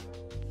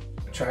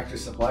a Tractor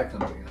Supply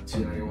Company on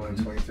 291 and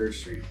 23rd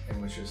Street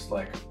and was just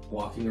like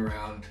walking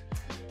around,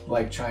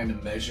 like trying to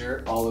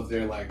measure all of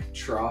their like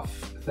trough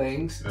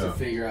things to Yeah.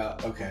 figure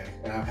out, okay,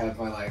 and I've had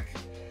my like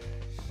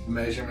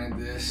measurement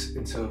this,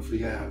 and so if we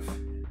have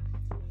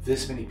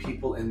this many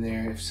people in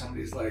there, if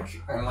somebody's like,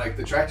 and like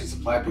the Tractor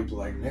Supply people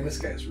like, man, this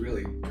guy's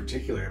really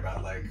particular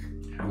about like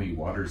How he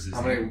waters his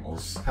How many-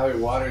 animals. how he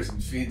waters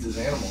and feeds his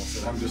animals,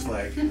 and I'm just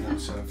like, oh,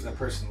 so if that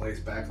person lays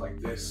back like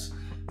this,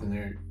 then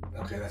they're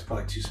okay. That's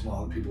probably too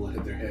small. And people will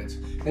hit their heads.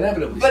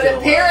 Inevitably, But still,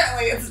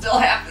 apparently it still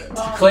happened.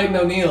 Clayton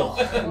O'Neill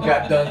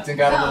got dunked and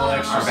got a little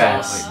extra Our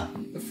bad,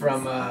 sauce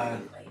from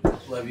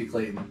Love You,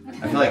 Clayton.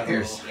 I feel like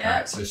there's Yeah.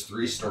 alright, so there's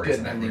three stories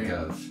Good that I think memory.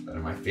 of that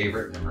are my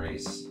favorite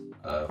memories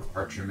of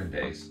our Truman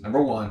days.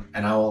 Number one,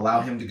 and I will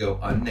allow him to go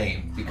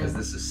unnamed because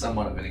this is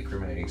somewhat of an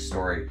incriminating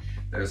story.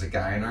 There's a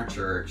guy in our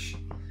church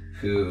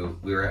who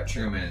we were at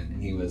Truman,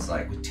 and he was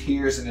like with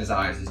tears in his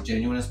eyes, as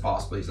genuine as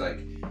possible. He's like,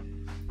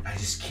 I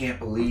just can't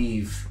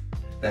believe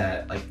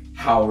that, like,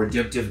 how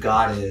redemptive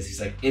God is.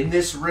 He's like, in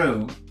this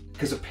room,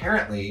 because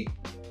apparently,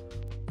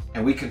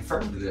 and we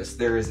confirmed this,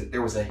 there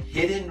was a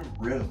hidden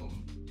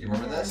room. You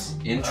remember this?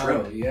 In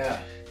Truman. Oh,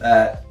 yeah.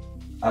 That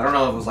I don't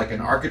know if it was like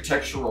an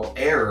architectural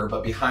error,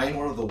 but behind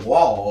one of the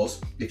walls,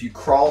 if you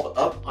crawled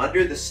up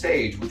under the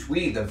stage, which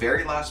the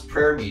very last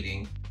prayer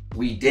meeting,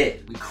 we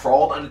did. We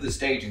crawled under the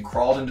stage and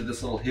crawled into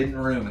this little hidden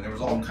room, and there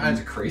was all kinds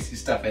of crazy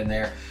stuff in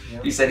there.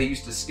 Yep. He said he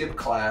used to skip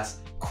class,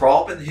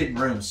 crawl up in the hidden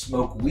room,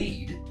 smoke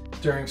weed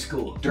During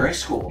school. during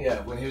school.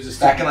 Yeah, when he was a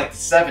Back in student. like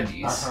the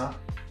 70s. Uh-huh.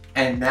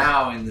 And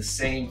now in the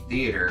same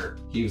theater,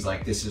 he was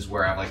like, this is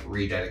where I've like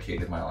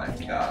rededicated my life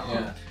to God.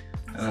 Yeah,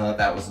 And I thought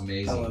that was I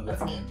amazing. love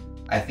that.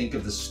 I think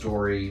of the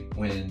story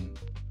when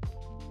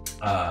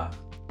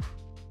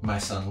my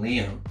son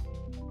Liam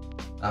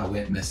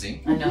went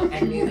missing. I know. I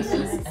knew this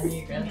was. I knew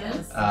you were gonna do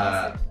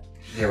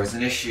this. There was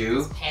an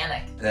issue.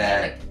 Panic.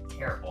 That- Panic.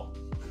 Terrible.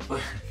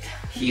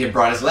 He had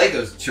brought his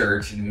Legos to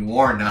church and been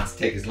warned not to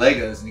take his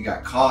Legos, and he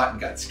got caught and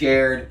got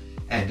scared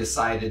and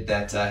decided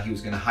that he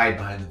was going to hide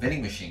behind the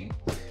vending machine.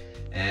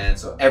 And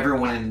so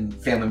everyone in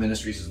Family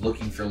Ministries is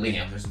looking for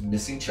Liam. There's a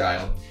missing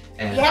child.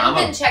 And He hadn't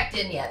I'm been checked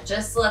in yet.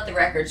 Just to let the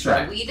record show,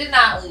 Right. we did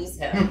not lose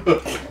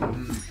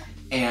him.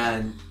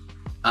 And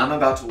I'm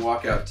about to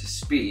walk out to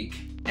speak,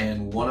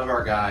 and one of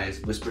our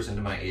guys whispers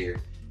into my ear,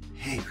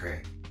 "Hey,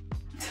 Craig,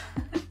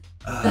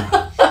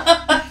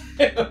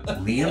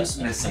 Liam's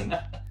missing,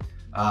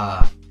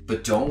 but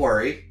but don't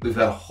worry, we've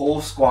got a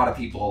whole squad of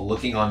people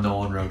looking on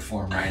Nolan Road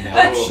for him right now.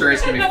 I'm sure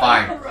it's gonna be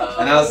fine.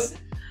 And I was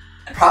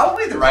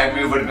probably the right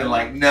move would have been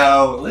like,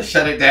 no, let's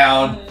shut it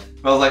down.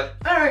 But I was like,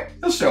 all right,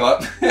 he'll show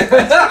up.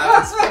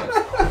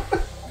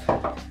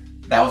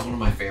 That was one of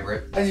my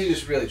favorite. As you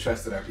just really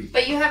trusted our people.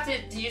 But you have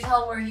to, did you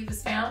tell him where he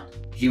was found?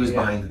 He was Yeah.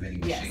 behind the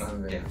vending Yes.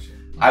 machine. Yeah.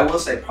 I will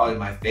say probably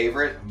my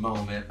favorite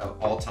moment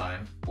of all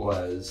time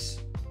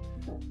was,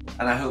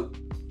 and I hope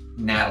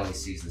Natalie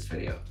sees this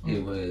video.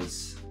 It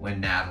was when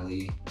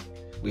Natalie,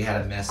 we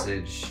had a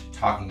message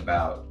talking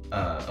about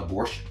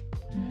abortion.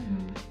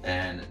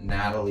 And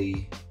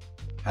Natalie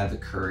had the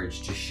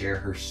courage to share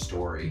her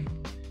story.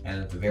 And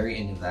at the very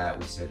end of that,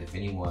 we said, if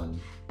anyone,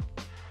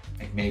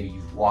 like maybe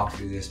you've walked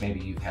through this,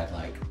 maybe you've had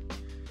like,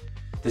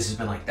 this has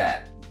been like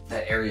that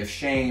area of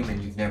shame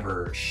and you've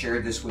never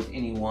shared this with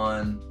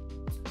anyone,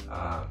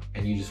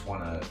 and you just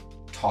want to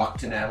talk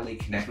to Natalie,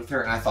 connect with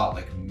her. And I thought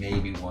like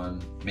maybe one,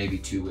 maybe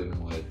two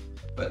women would,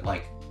 but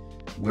like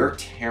we're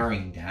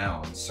tearing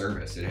down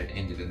service. It had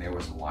ended and there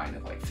was a line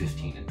of like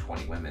 15 and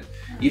 20 women.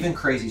 Even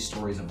crazy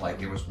stories of like,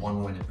 there was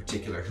one woman in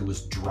particular who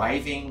was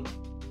driving,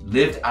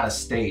 lived out of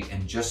state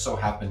and just so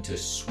happened to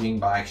swing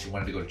by. She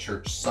wanted to go to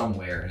church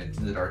somewhere and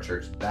attended our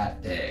church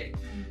that day.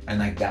 And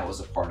like that was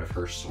a part of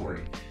her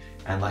story.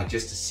 And like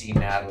just to see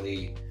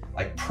Natalie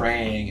like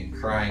praying and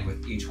crying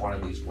with each one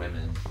of these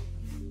women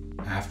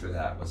after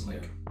that was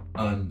like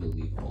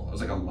unbelievable. It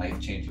was like a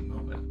life-changing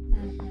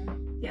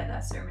moment. Yeah,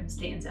 that sermon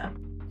stands out.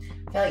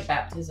 I feel like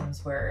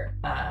baptisms were,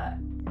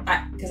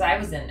 because I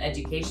was in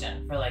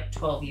education for like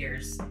 12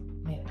 years,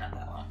 maybe not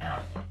that long. I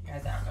don't know,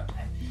 guys, I don't know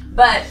time.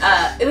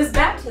 But it was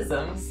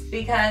baptisms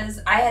because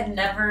I had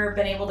never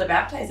been able to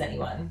baptize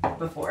anyone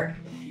before.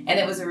 And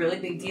it was a really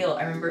big deal.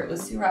 I remember it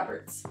was Sue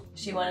Roberts.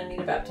 She wanted me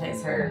to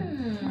baptize her.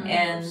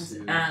 And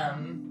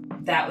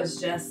that was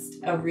just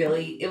a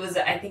really,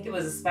 I think it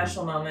was a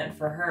special moment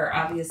for her,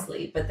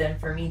 obviously, but then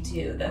for me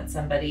too, that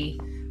somebody,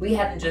 we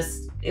hadn't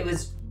just,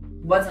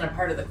 wasn't a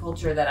part of the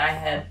culture that I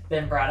had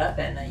been brought up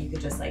in, that you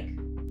could just like,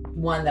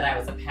 one, that I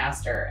was a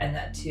pastor, and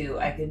that two,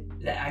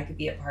 that I could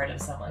be a part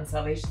of someone's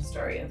salvation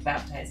story of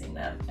baptizing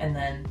them. And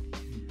then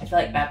I feel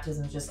like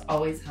baptism just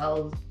always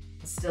held,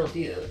 still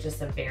do,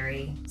 just a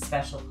very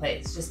special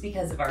place just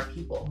because of our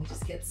people. We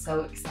just get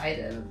so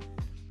excited.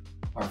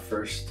 Our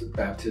first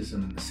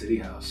baptism in the city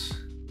house,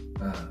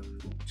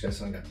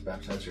 Jessalyn got to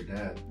baptize her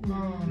dad,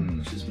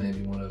 which is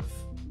maybe one of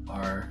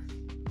our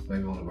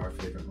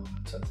favorite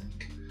moments, I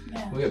think.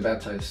 Yeah. We have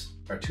baptized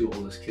our two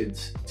oldest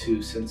kids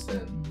too since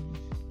then,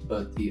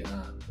 but the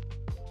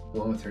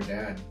one with her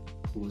dad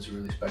was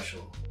really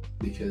special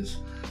because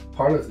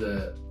part of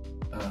the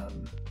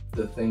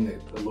thing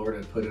that the Lord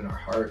had put in our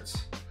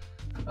hearts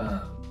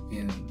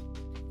in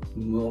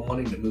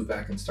wanting to move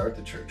back and start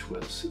the church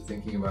was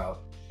thinking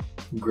about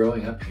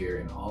growing up here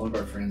and all of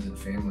our friends and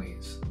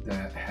families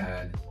that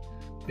had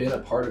been a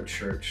part of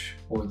church,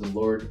 or the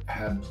Lord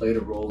had played a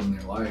role in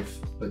their life,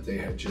 but they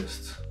had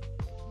just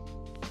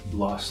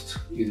lost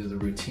either the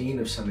routine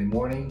of Sunday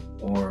morning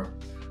or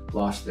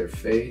lost their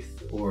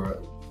faith,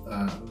 or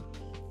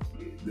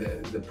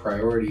the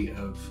priority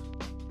of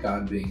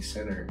God being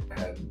center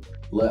had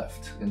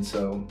left. And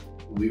so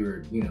we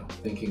were,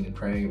 thinking and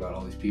praying about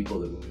all these people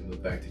that when we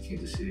moved back to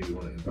Kansas City, we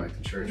want to invite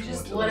the church. We We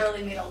just want to,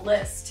 literally made a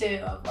list too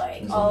of like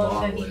There's a all of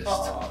long the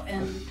people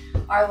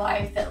in our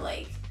life that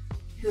like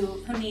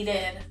who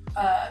needed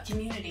a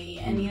community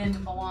and needed to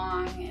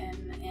belong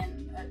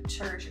in a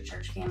church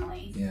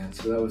family. Yeah, and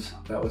so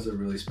that was a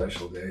really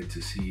special day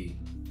to see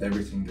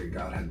everything that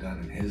God had done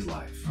in his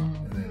life,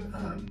 and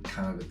then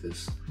kind of at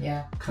this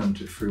come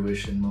to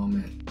fruition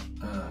moment,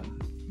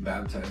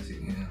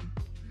 baptizing him,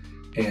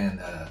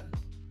 and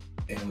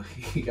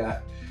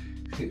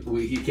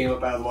he came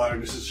up out of the water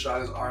and just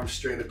shot his arm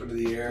straight up into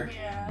the air,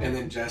 and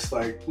then Jess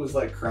was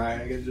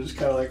crying and just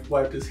kind of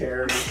wiped his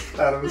hair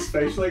out of his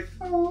face,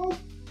 oh.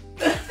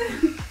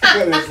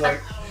 And it was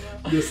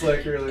this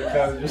really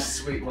kind of just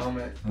sweet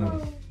moment.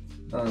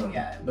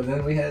 But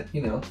then we had,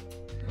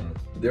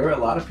 there were a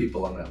lot of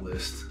people on that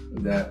list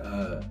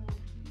that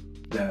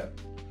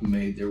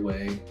made their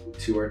way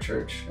to our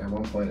church. At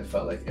one point, it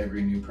felt like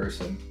every new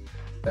person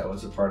that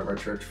was a part of our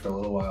church for a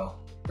little while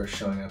or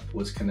showing up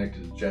was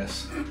connected to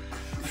Jess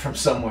from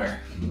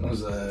somewhere. It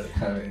was a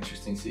kind of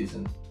interesting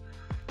season.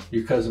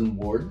 Your cousin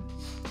Ward.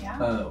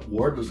 Yeah.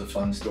 Ward was a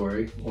fun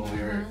story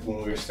when we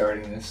were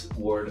starting this.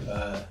 Ward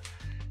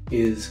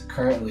is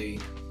currently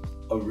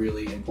a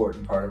really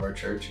important part of our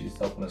church. He's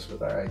helping us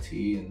with our IT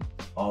and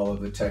all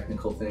of the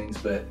technical things,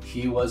 but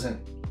he wasn't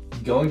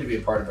going to be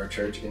a part of our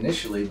church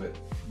initially, but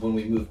when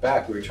we moved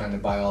back, we were trying to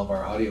buy all of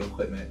our audio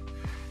equipment,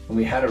 and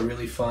we had a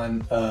really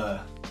fun,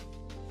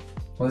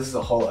 this is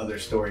a whole other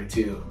story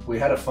too. We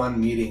had a fun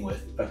meeting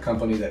with a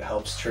company that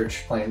helps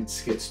church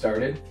plants get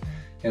started,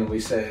 and we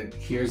said,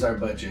 here's our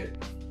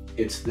budget,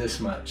 it's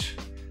this much.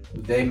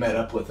 They met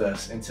up with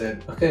us and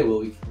said, okay,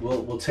 well,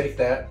 we'll take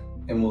that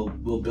and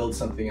we'll build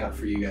something out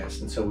for you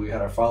guys. And so we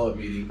had our follow-up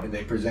meeting and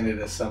they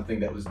presented us something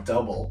that was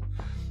double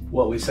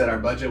what we said our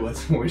budget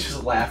was, and we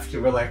just laughed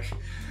and we're like,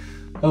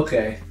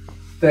 okay,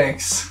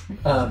 Thanks.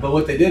 But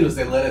what they did was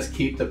they let us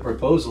keep the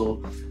proposal,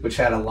 which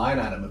had a line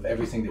item of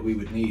everything that we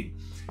would need.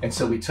 And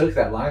so we took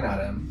that line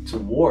item to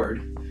Ward,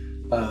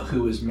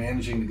 who was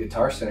managing the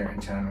Guitar Center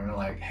in town, and we're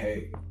like,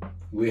 hey,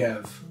 we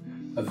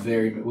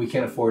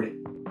can't afford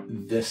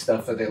this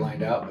stuff that they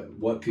lined out, but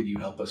what could you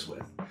help us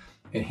with?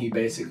 And he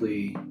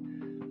basically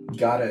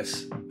got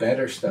us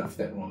better stuff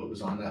than what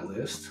was on that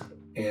list,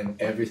 and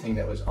everything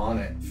that was on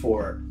it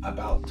for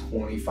about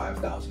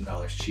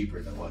 $25,000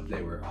 cheaper than what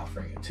they were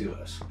offering it to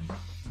us.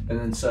 And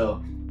then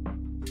so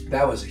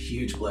that was a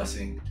huge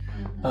blessing.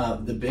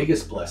 The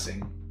biggest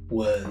blessing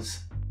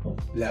was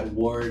that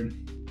Ward,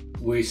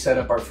 we set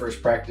up our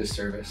first practice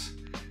service,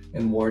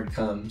 and Ward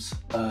comes,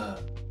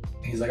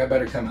 he's like, I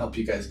better come help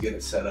you guys get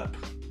it set up.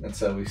 And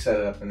so we set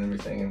it up and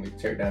everything, and we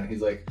tear it down.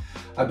 He's like,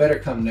 I better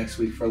come next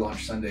week for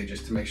Launch Sunday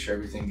just to make sure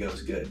everything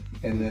goes good.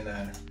 And then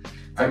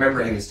I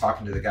remember he was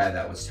talking to the guy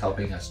that was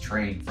helping us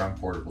train from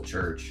Portable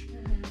Church,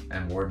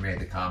 and Ward made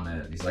the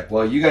comment. He's like,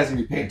 well, you guys need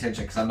to be paying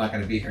attention because I'm not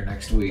going to be here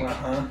next week.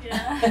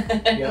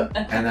 Yep.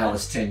 And that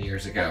was 10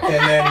 years ago.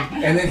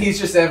 And then he's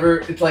just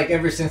ever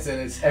since then,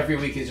 it's every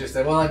week he's just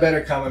said, well, I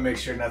better come and make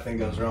sure nothing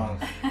goes wrong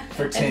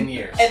for 10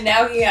 years. And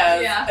now he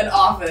has an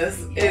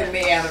office in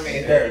the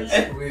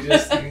animator. He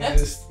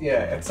just,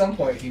 at some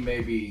point he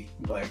may be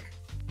like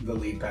the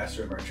lead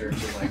pastor of our church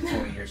in like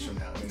 20 years from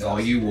now. It's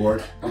all you,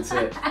 Ward. That's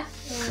it.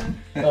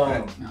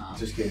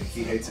 Just kidding.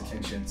 He hates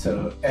attention.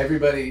 So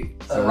everybody.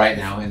 So right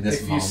now in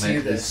this if moment, you see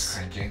is this,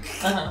 cringing.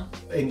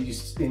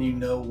 and you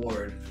know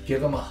Ward,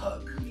 give him a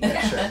hug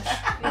at church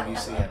when you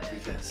see him,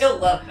 because He'll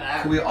love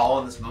that. Can we all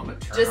in this moment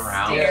turn Just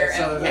around stare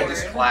at and Ward.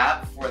 just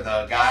clap for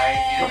the guy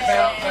in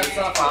That's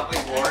the probably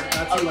Ward?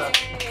 not too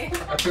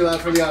loud. Not too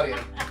loud for the audio.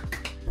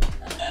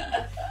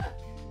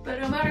 But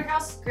no matter how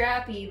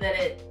scrappy that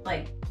it,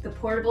 like, the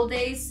portable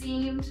days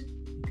seemed,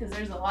 because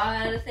there's a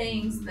lot of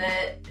things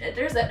that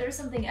there's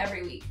something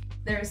every week.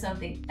 There was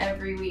something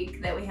every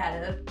week that we had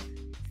to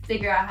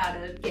figure out how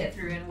to get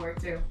through and work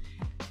through.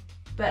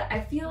 But I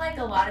feel like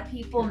a lot of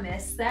people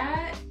miss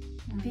that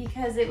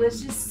because it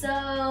was just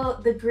so,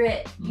 the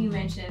grit you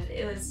mentioned,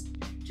 it was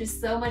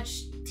just so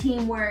much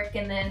teamwork,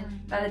 and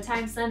then by the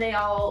time Sunday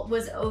all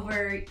was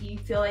over, you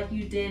feel like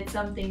you did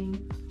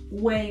something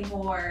way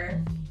more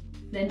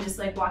than just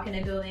like walk in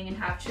a building and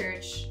have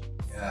church.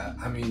 Yeah,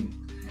 I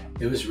mean,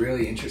 it was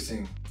really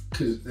interesting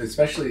because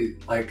especially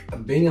like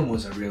Bingham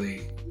was a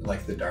really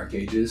like the dark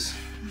ages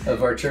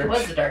of our church. It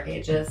was the dark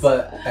ages.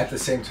 But at the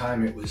same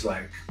time, it was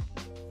like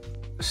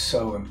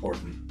so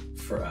important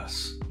for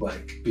us,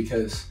 like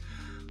because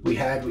we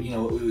had, you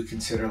know, what we would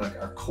consider like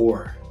our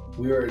core.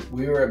 We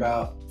were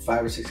about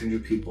 500 or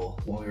 600 people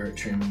when we were at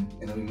Truman,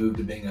 and then we moved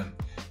to Bingham,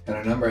 and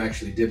our number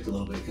actually dipped a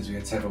little bit because we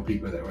had several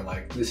people that were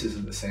like, "This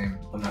isn't the same.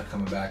 I'm not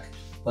coming back.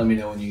 Let me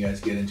know when you guys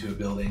get into a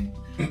building.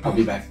 I'll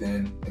be back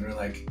then." And we're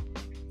like,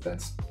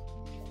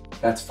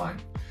 "That's fine."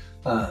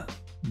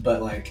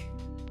 But like,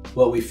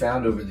 what we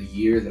found over the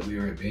year that we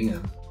were at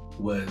Bingham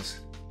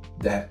was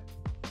that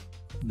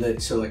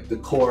so like the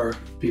core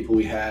people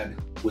we had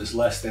was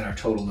less than our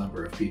total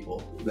number of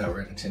people that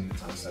were in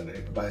attendance on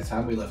Sunday. But by the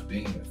time we left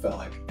Bingham, it felt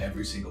like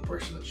every single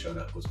person that showed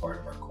up was part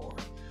of our core,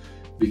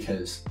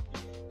 because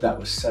that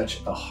was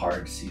such a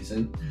hard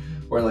season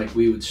where like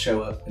we would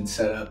show up and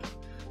set up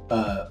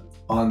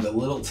on the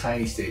little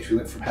tiny stage. We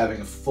went from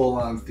having a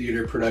full-on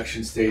theater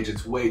production stage,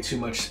 it's way too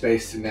much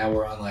space, to now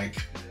we're on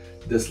like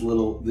this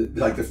little,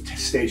 like the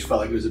stage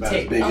felt like it was about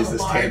as big as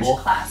this table.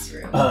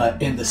 Classroom.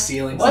 And the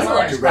ceilings Was a like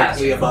large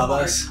directly classroom. above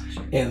us,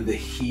 and the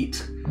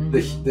heat,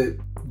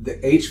 the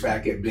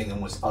HVAC at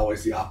Bingham was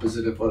always the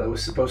opposite of what it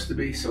was supposed to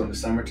be. So in the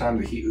summertime,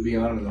 the heat would be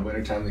on, and in the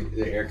wintertime,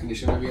 the air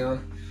conditioning would be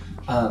on.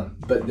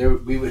 But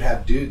we would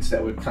have dudes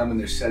that would come and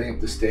they're setting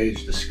up the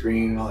stage, the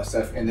screen, and all that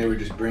stuff, and they were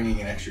just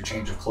bringing an extra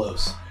change of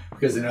clothes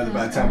because they know that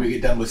by the time we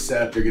get done with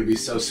setup, they're going to be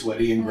so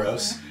sweaty and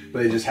gross,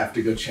 but they just have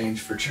to go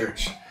change for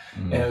church.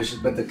 And it was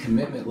just, but the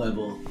commitment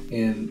level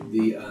in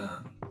the,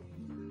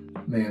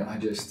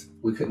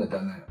 we couldn't have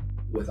done that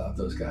without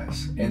those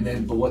guys. And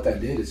then, but what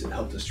that did is it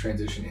helped us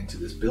transition into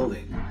this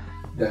building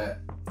that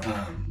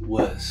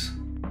was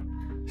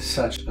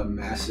such a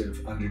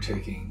massive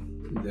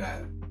undertaking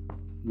that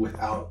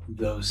without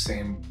that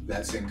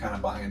same kind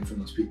of buy-in from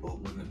those people, it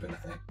wouldn't have been a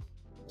thing.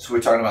 So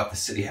we're talking about the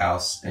city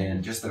house,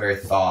 and just the very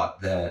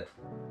thought that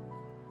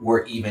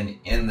we're even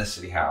in the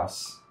city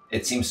house.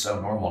 It seems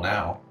so normal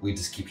now. We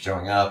just keep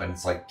showing up and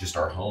it's like just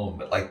our home,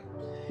 but like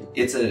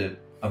it's a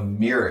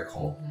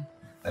miracle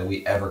that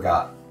we ever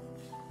got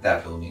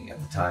that building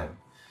at the time.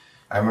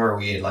 I remember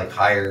we had like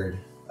hired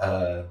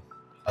a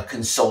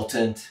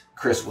consultant,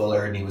 Chris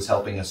Willard, and he was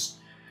helping us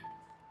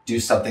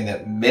do something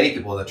that many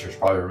people in the church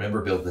probably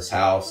remember, build this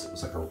house. It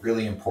was like a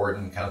really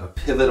important kind of a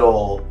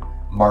pivotal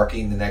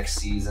marking the next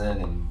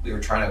season, and we were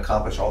trying to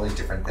accomplish all these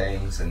different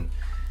things, and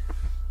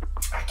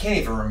I can't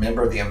even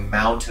remember the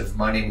amount of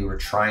money we were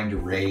trying to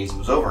raise. It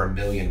was over $1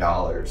 million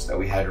that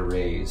we had to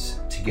raise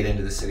to get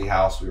into the city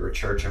house. We were a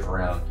church of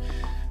around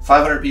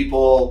 500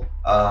 people.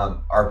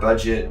 Our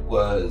budget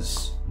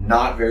was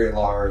not very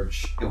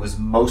large. It was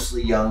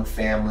mostly young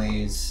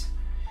families.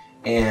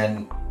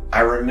 And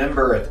I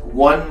remember at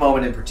one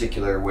moment in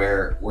particular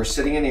where we're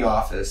sitting in the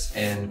office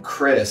and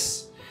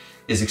Chris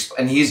is,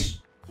 and he's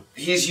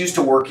used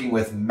to working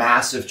with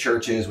massive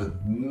churches with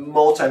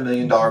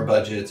multi-million-dollar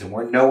budgets, and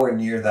we're nowhere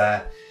near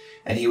that.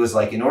 And he was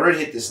like, in order to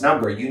hit this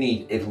number, you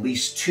need at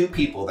least 2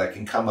 people that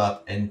can come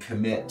up and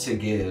commit to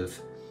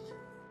give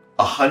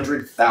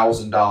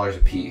 $100,000 a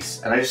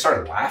piece. And I just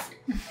started laughing.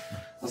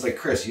 I was like,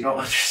 Chris, you don't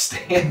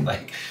understand.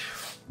 Like,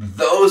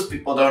 those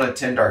people don't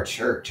attend our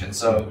church. And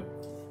so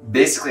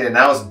basically, and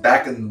that was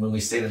back when we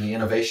stayed in the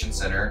Innovation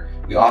Center.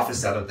 We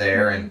officed out of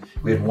there, and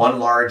we had one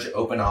large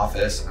open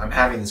office. I'm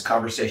having this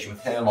conversation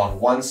with him on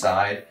one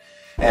side,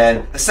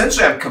 and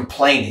essentially I'm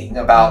complaining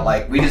about,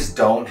 like, we just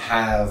don't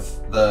have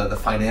the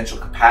financial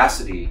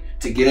capacity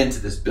to get into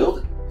this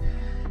building.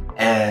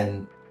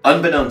 And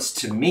unbeknownst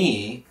to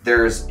me,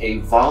 there's a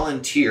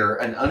volunteer,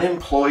 an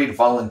unemployed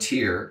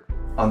volunteer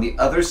on the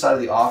other side of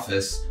the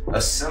office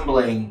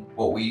assembling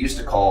what we used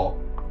to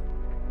call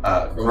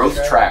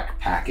growth track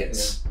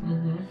packets. Yeah.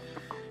 Mm-hmm.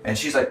 And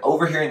she's like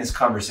overhearing this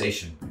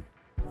conversation.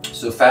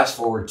 So fast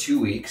forward 2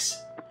 weeks,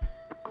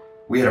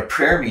 we had a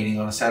prayer meeting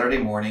on a Saturday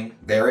morning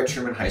there at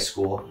Truman High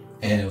School,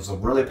 and it was a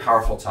really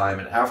powerful time.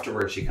 And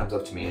afterwards, she comes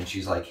up to me and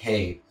she's like,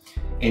 hey,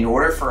 in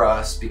order for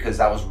us, because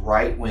that was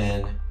right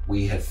when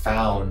we had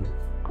found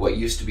what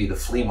used to be the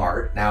flea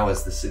mart, now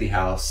is the city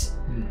house.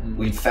 Mm-hmm.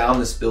 We found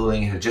this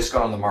building, it had just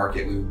gone on the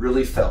market. We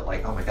really felt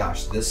like, oh my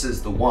gosh, this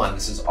is the one,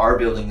 this is our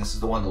building, this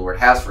is the one the Lord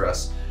has for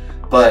us.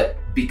 But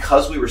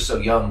because we were so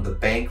young, the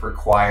bank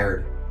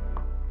required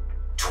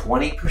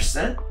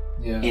 20%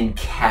 in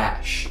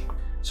cash.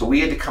 So we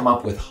had to come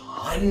up with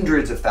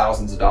hundreds of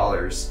thousands of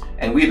dollars,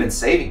 and we had been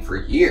saving for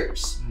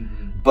years.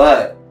 Mm-hmm.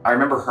 But I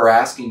remember her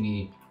asking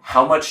me,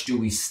 how much do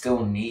we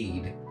still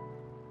need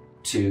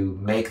to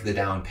make the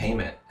down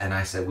payment? And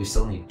I said, we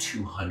still need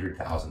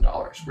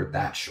 $200,000. We're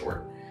that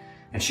short.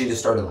 And she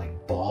just started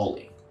like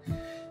bawling.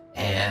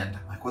 And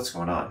I'm like, what's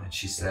going on? And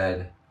she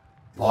said,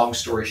 long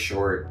story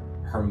short,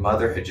 her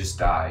mother had just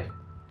died,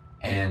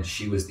 and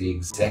she was the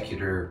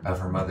executor of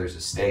her mother's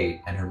estate.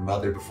 And her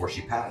mother, before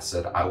she passed,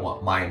 said, I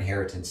want my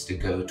inheritance to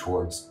go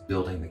towards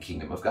building the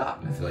kingdom of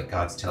God. And I feel like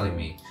God's telling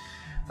me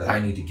that I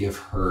need to give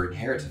her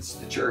inheritance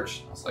to the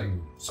church. I was like,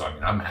 so I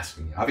mean, I'm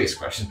asking the obvious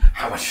question,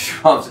 how much is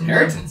your mom's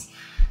inheritance?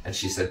 And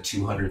she said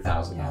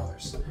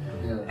 $200,000.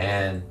 Yeah.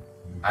 And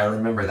I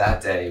remember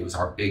that day, it was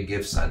our big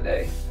gift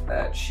Sunday,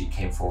 that she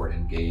came forward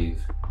and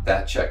gave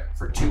that check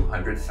for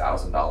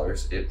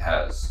 $200,000. It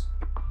has,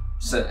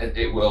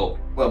 it will,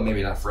 well,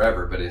 maybe not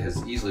forever, but it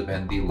has easily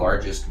been the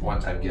largest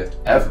one-time gift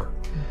ever.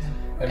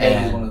 And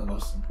maybe one of the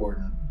most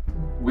important.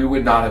 We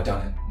would not have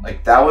done it.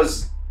 Like, that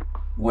was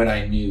when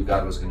I knew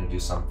God was going to do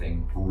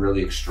something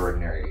really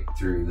extraordinary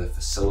through the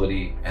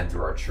facility and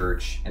through our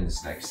church in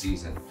this next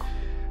season,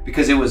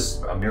 because it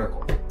was a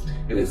miracle.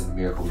 It was a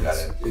miracle we got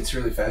in. It's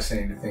really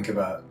fascinating to think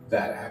about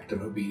that act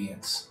of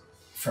obedience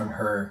from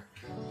her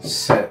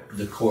set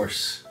the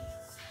course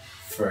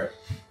for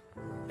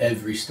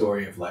every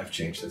story of life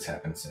change that's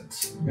happened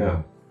since.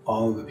 Yeah.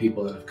 All of the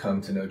people that have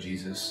come to know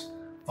Jesus,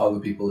 all the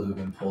people who have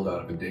been pulled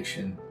out of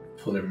addiction,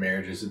 their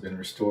marriages have been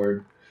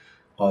restored,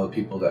 all the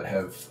people that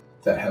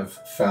have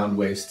found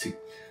ways to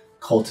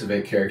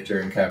cultivate character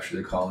and capture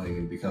their calling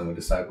and become a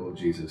disciple of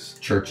Jesus.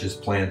 Churches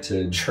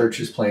planted,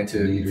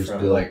 Leaders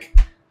from built.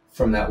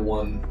 From that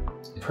one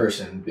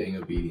person being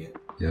obedient.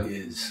 Yeah.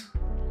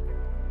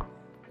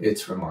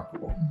 It's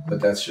remarkable. But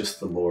that's just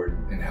the Lord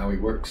and how he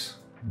works,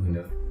 you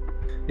know.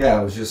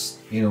 Yeah, it was just,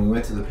 we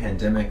went through the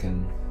pandemic,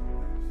 and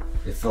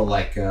it felt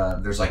like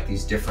there's like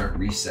these different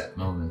reset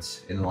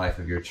moments in the life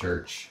of your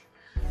church.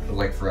 But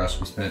like for us,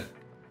 we spent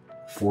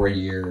 4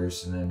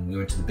 years, and then we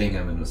went to the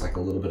Bingham, and it was like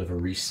a little bit of a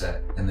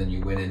reset. And then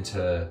you went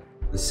into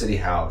the City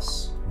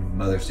House,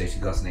 Mother's Day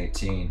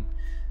 2018.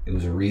 It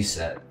was a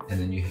reset. And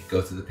then you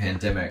go through the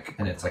pandemic,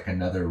 and it's like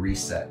another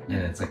reset. And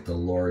it's like the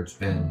Lord's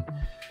been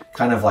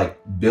kind of like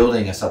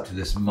building us up to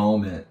this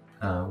moment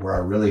where I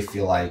really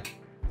feel like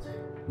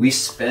we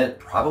spent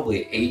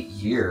probably 8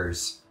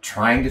 years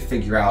trying to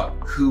figure out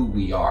who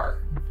we are.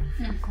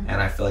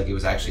 And I feel like it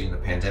was actually in the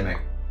pandemic,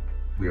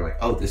 we were like,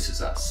 oh, this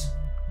is us.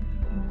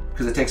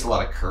 Because it takes a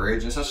lot of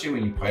courage, especially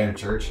when you plant a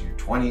church in your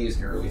 20s and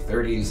your early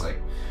 30s.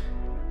 Like,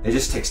 it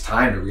just takes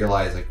time to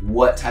realize, like,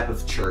 what type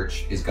of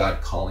church is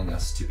God calling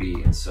us to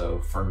be. And so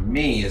for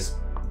me, as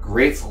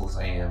grateful as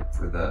I am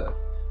for the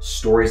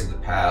stories of the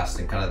past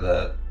and kind of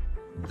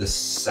the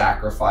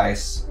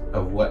sacrifice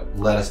of what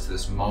led us to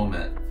this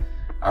moment,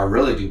 I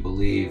really do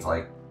believe,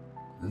 like,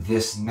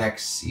 this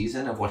next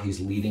season of what he's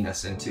leading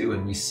us into,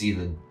 and we see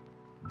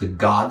the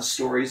God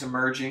stories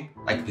emerging,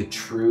 like the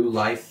true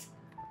life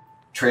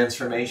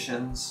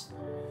transformations,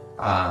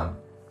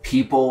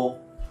 people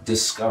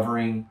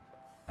discovering.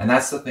 And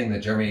that's the thing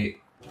that Jeremy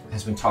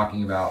has been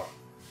talking about.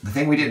 The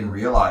thing we didn't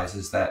realize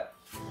is that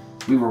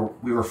we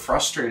were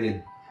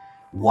frustrated.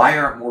 Why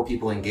aren't more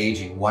people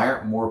engaging? Why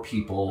aren't more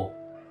people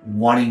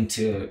wanting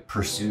to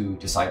pursue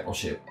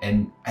discipleship?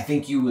 And I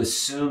think you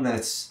assume that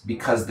it's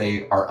because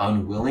they are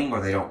unwilling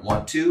or they don't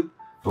want to,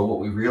 but what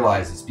we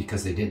realize is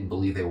because they didn't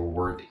believe they were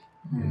worthy.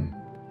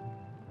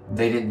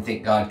 they didn't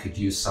think God could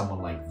use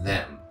someone like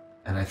them.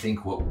 And I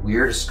think what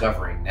we're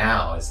discovering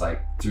now is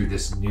like through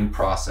this new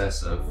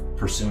process of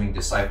pursuing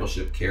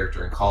discipleship,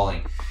 character, and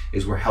calling,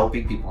 is we're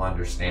helping people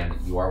understand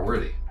that you are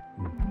worthy.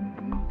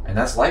 And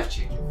that's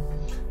life-changing.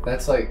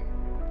 That's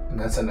and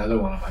that's another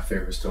one of my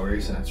favorite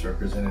stories, and it's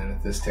represented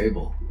at this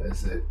table,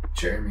 is that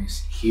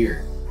Jeremy's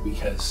here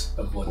because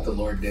of what the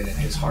Lord did in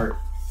his heart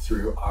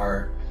through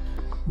our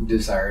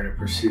desire to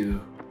pursue,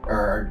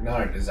 or not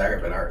our desire,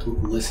 but our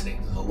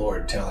listening to the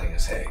Lord telling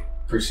us, hey,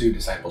 pursue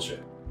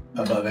discipleship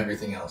above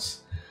everything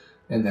else.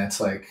 And that's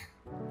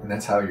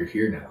how you're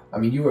here now. I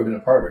mean, you have been a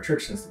part of our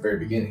church since the very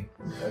beginning.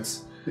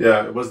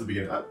 Yeah, it was the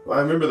beginning. I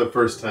remember the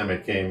first time I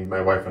came,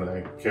 my wife and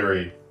I,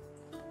 Carrie,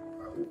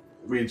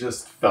 we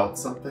just felt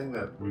something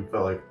that we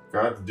felt like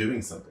God's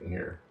doing something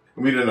here.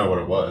 And we didn't know what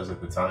it was at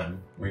the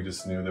time. We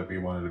just knew that we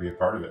wanted to be a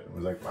part of it. It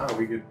was like, wow,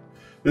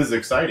 this is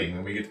exciting,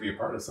 and we get to be a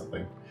part of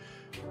something.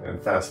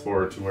 And fast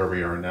forward to where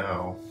we are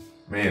now,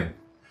 man,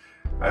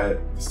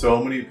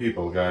 so many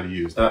people God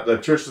used. Not the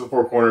Church of the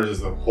Four Corners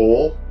as a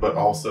whole, but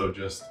also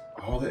just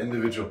all the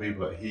individual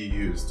people that He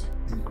used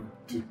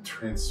to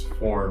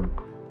transform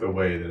the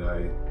way that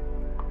I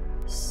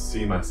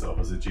see myself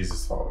as a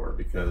Jesus follower.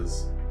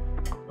 Because,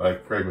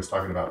 like Craig was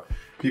talking about,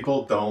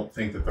 people don't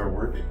think that they're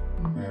worthy.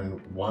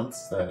 And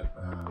once that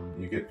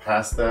you get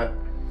past that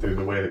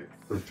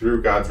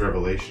through God's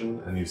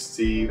revelation, and you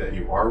see that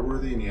you are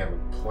worthy and you have a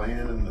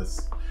plan in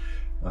this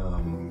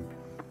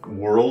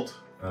world,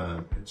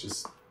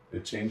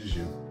 it changes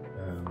you.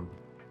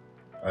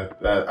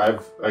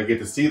 I get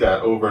to see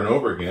that over and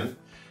over again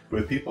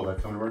with people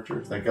that come to our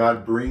church. That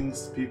God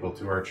brings people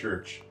to our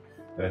church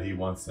that He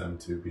wants them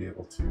to be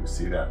able to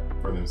see that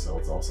for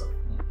themselves also.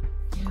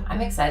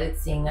 I'm excited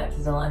seeing that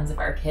through the lens of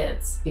our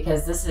kids,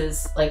 because this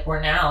is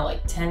we're now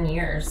 10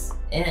 years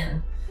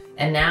in,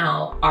 and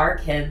now our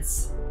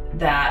kids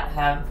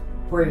that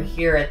were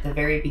here at the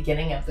very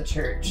beginning of the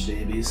church.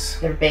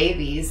 They're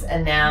babies,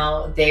 and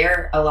now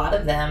a lot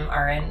of them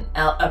are in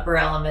upper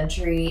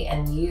elementary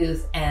and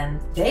youth,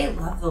 and they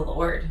love the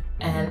Lord.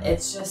 And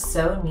it's just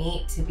so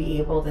neat to be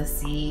able to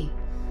see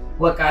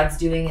what God's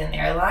doing in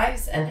their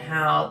lives, and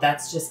how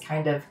that's just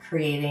kind of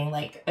creating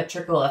a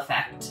trickle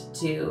effect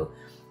to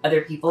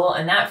other people.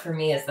 And that for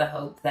me is the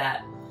hope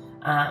that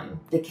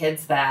the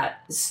kids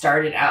that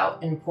started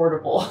out in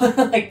Portable,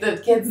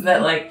 the kids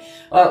that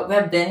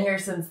have been here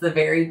since the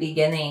very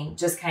beginning,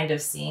 just kind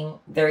of seeing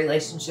their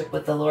relationship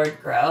with the Lord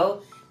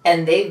grow,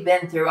 and they've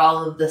been through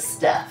all of the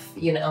stuff,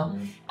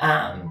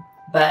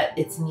 but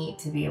it's neat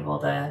to be able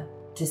to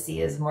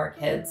see as more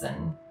kids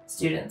and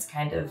students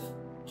kind of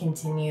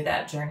continue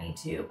that journey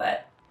too.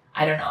 But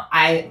I don't know.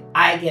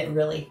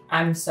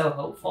 I'm so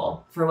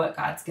hopeful for what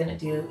God's going to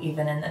do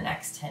even in the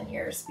next 10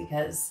 years,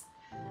 because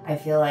I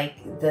feel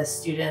like the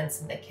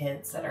students and the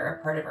kids that are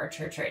a part of our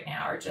church right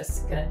now are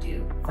just going to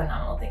do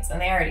phenomenal things.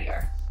 And they already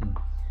are.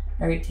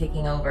 They're already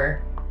taking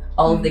over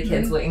all of the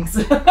kids' wings,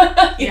 which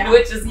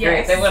is great.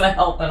 Yes. They want to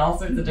help in all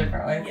sorts of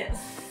different ways. Yes.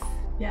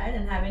 Yeah, I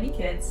didn't have any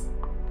kids.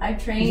 I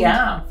trained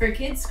for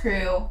kids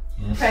crew.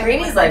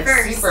 Brady's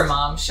super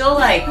mom. She'll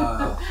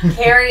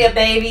carry a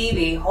baby,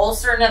 be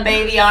holstering a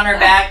baby on her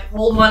back,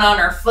 hold one on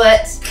her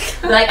foot,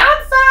 be like,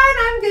 I'm fine,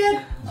 I'm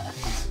good.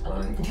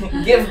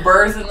 Give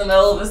birth in the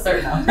middle of a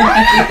certain.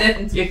 She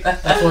didn't do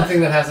that. That's one thing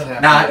that hasn't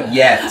happened. Not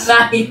yet.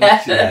 Not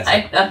yet.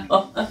 I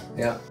know.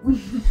 Yeah.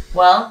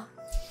 Well,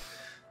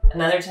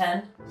 another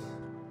 10.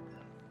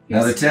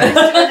 Another 10.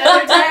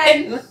 Another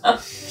 10.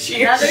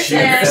 Cheers.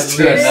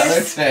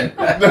 Another 10.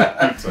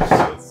 Another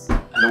 10.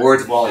 In the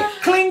words of Wally,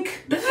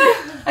 clink.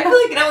 I feel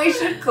like now we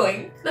should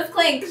clink. Let's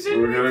clink.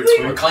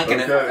 We're clinking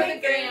it.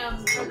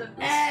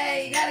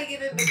 Hey, you gotta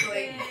give it the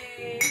clink.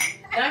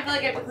 And I feel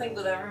like I have to clink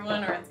with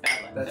everyone, or it's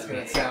bad. That's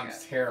gonna sound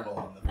terrible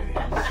on the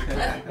video.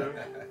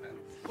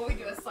 Will we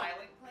do a silent?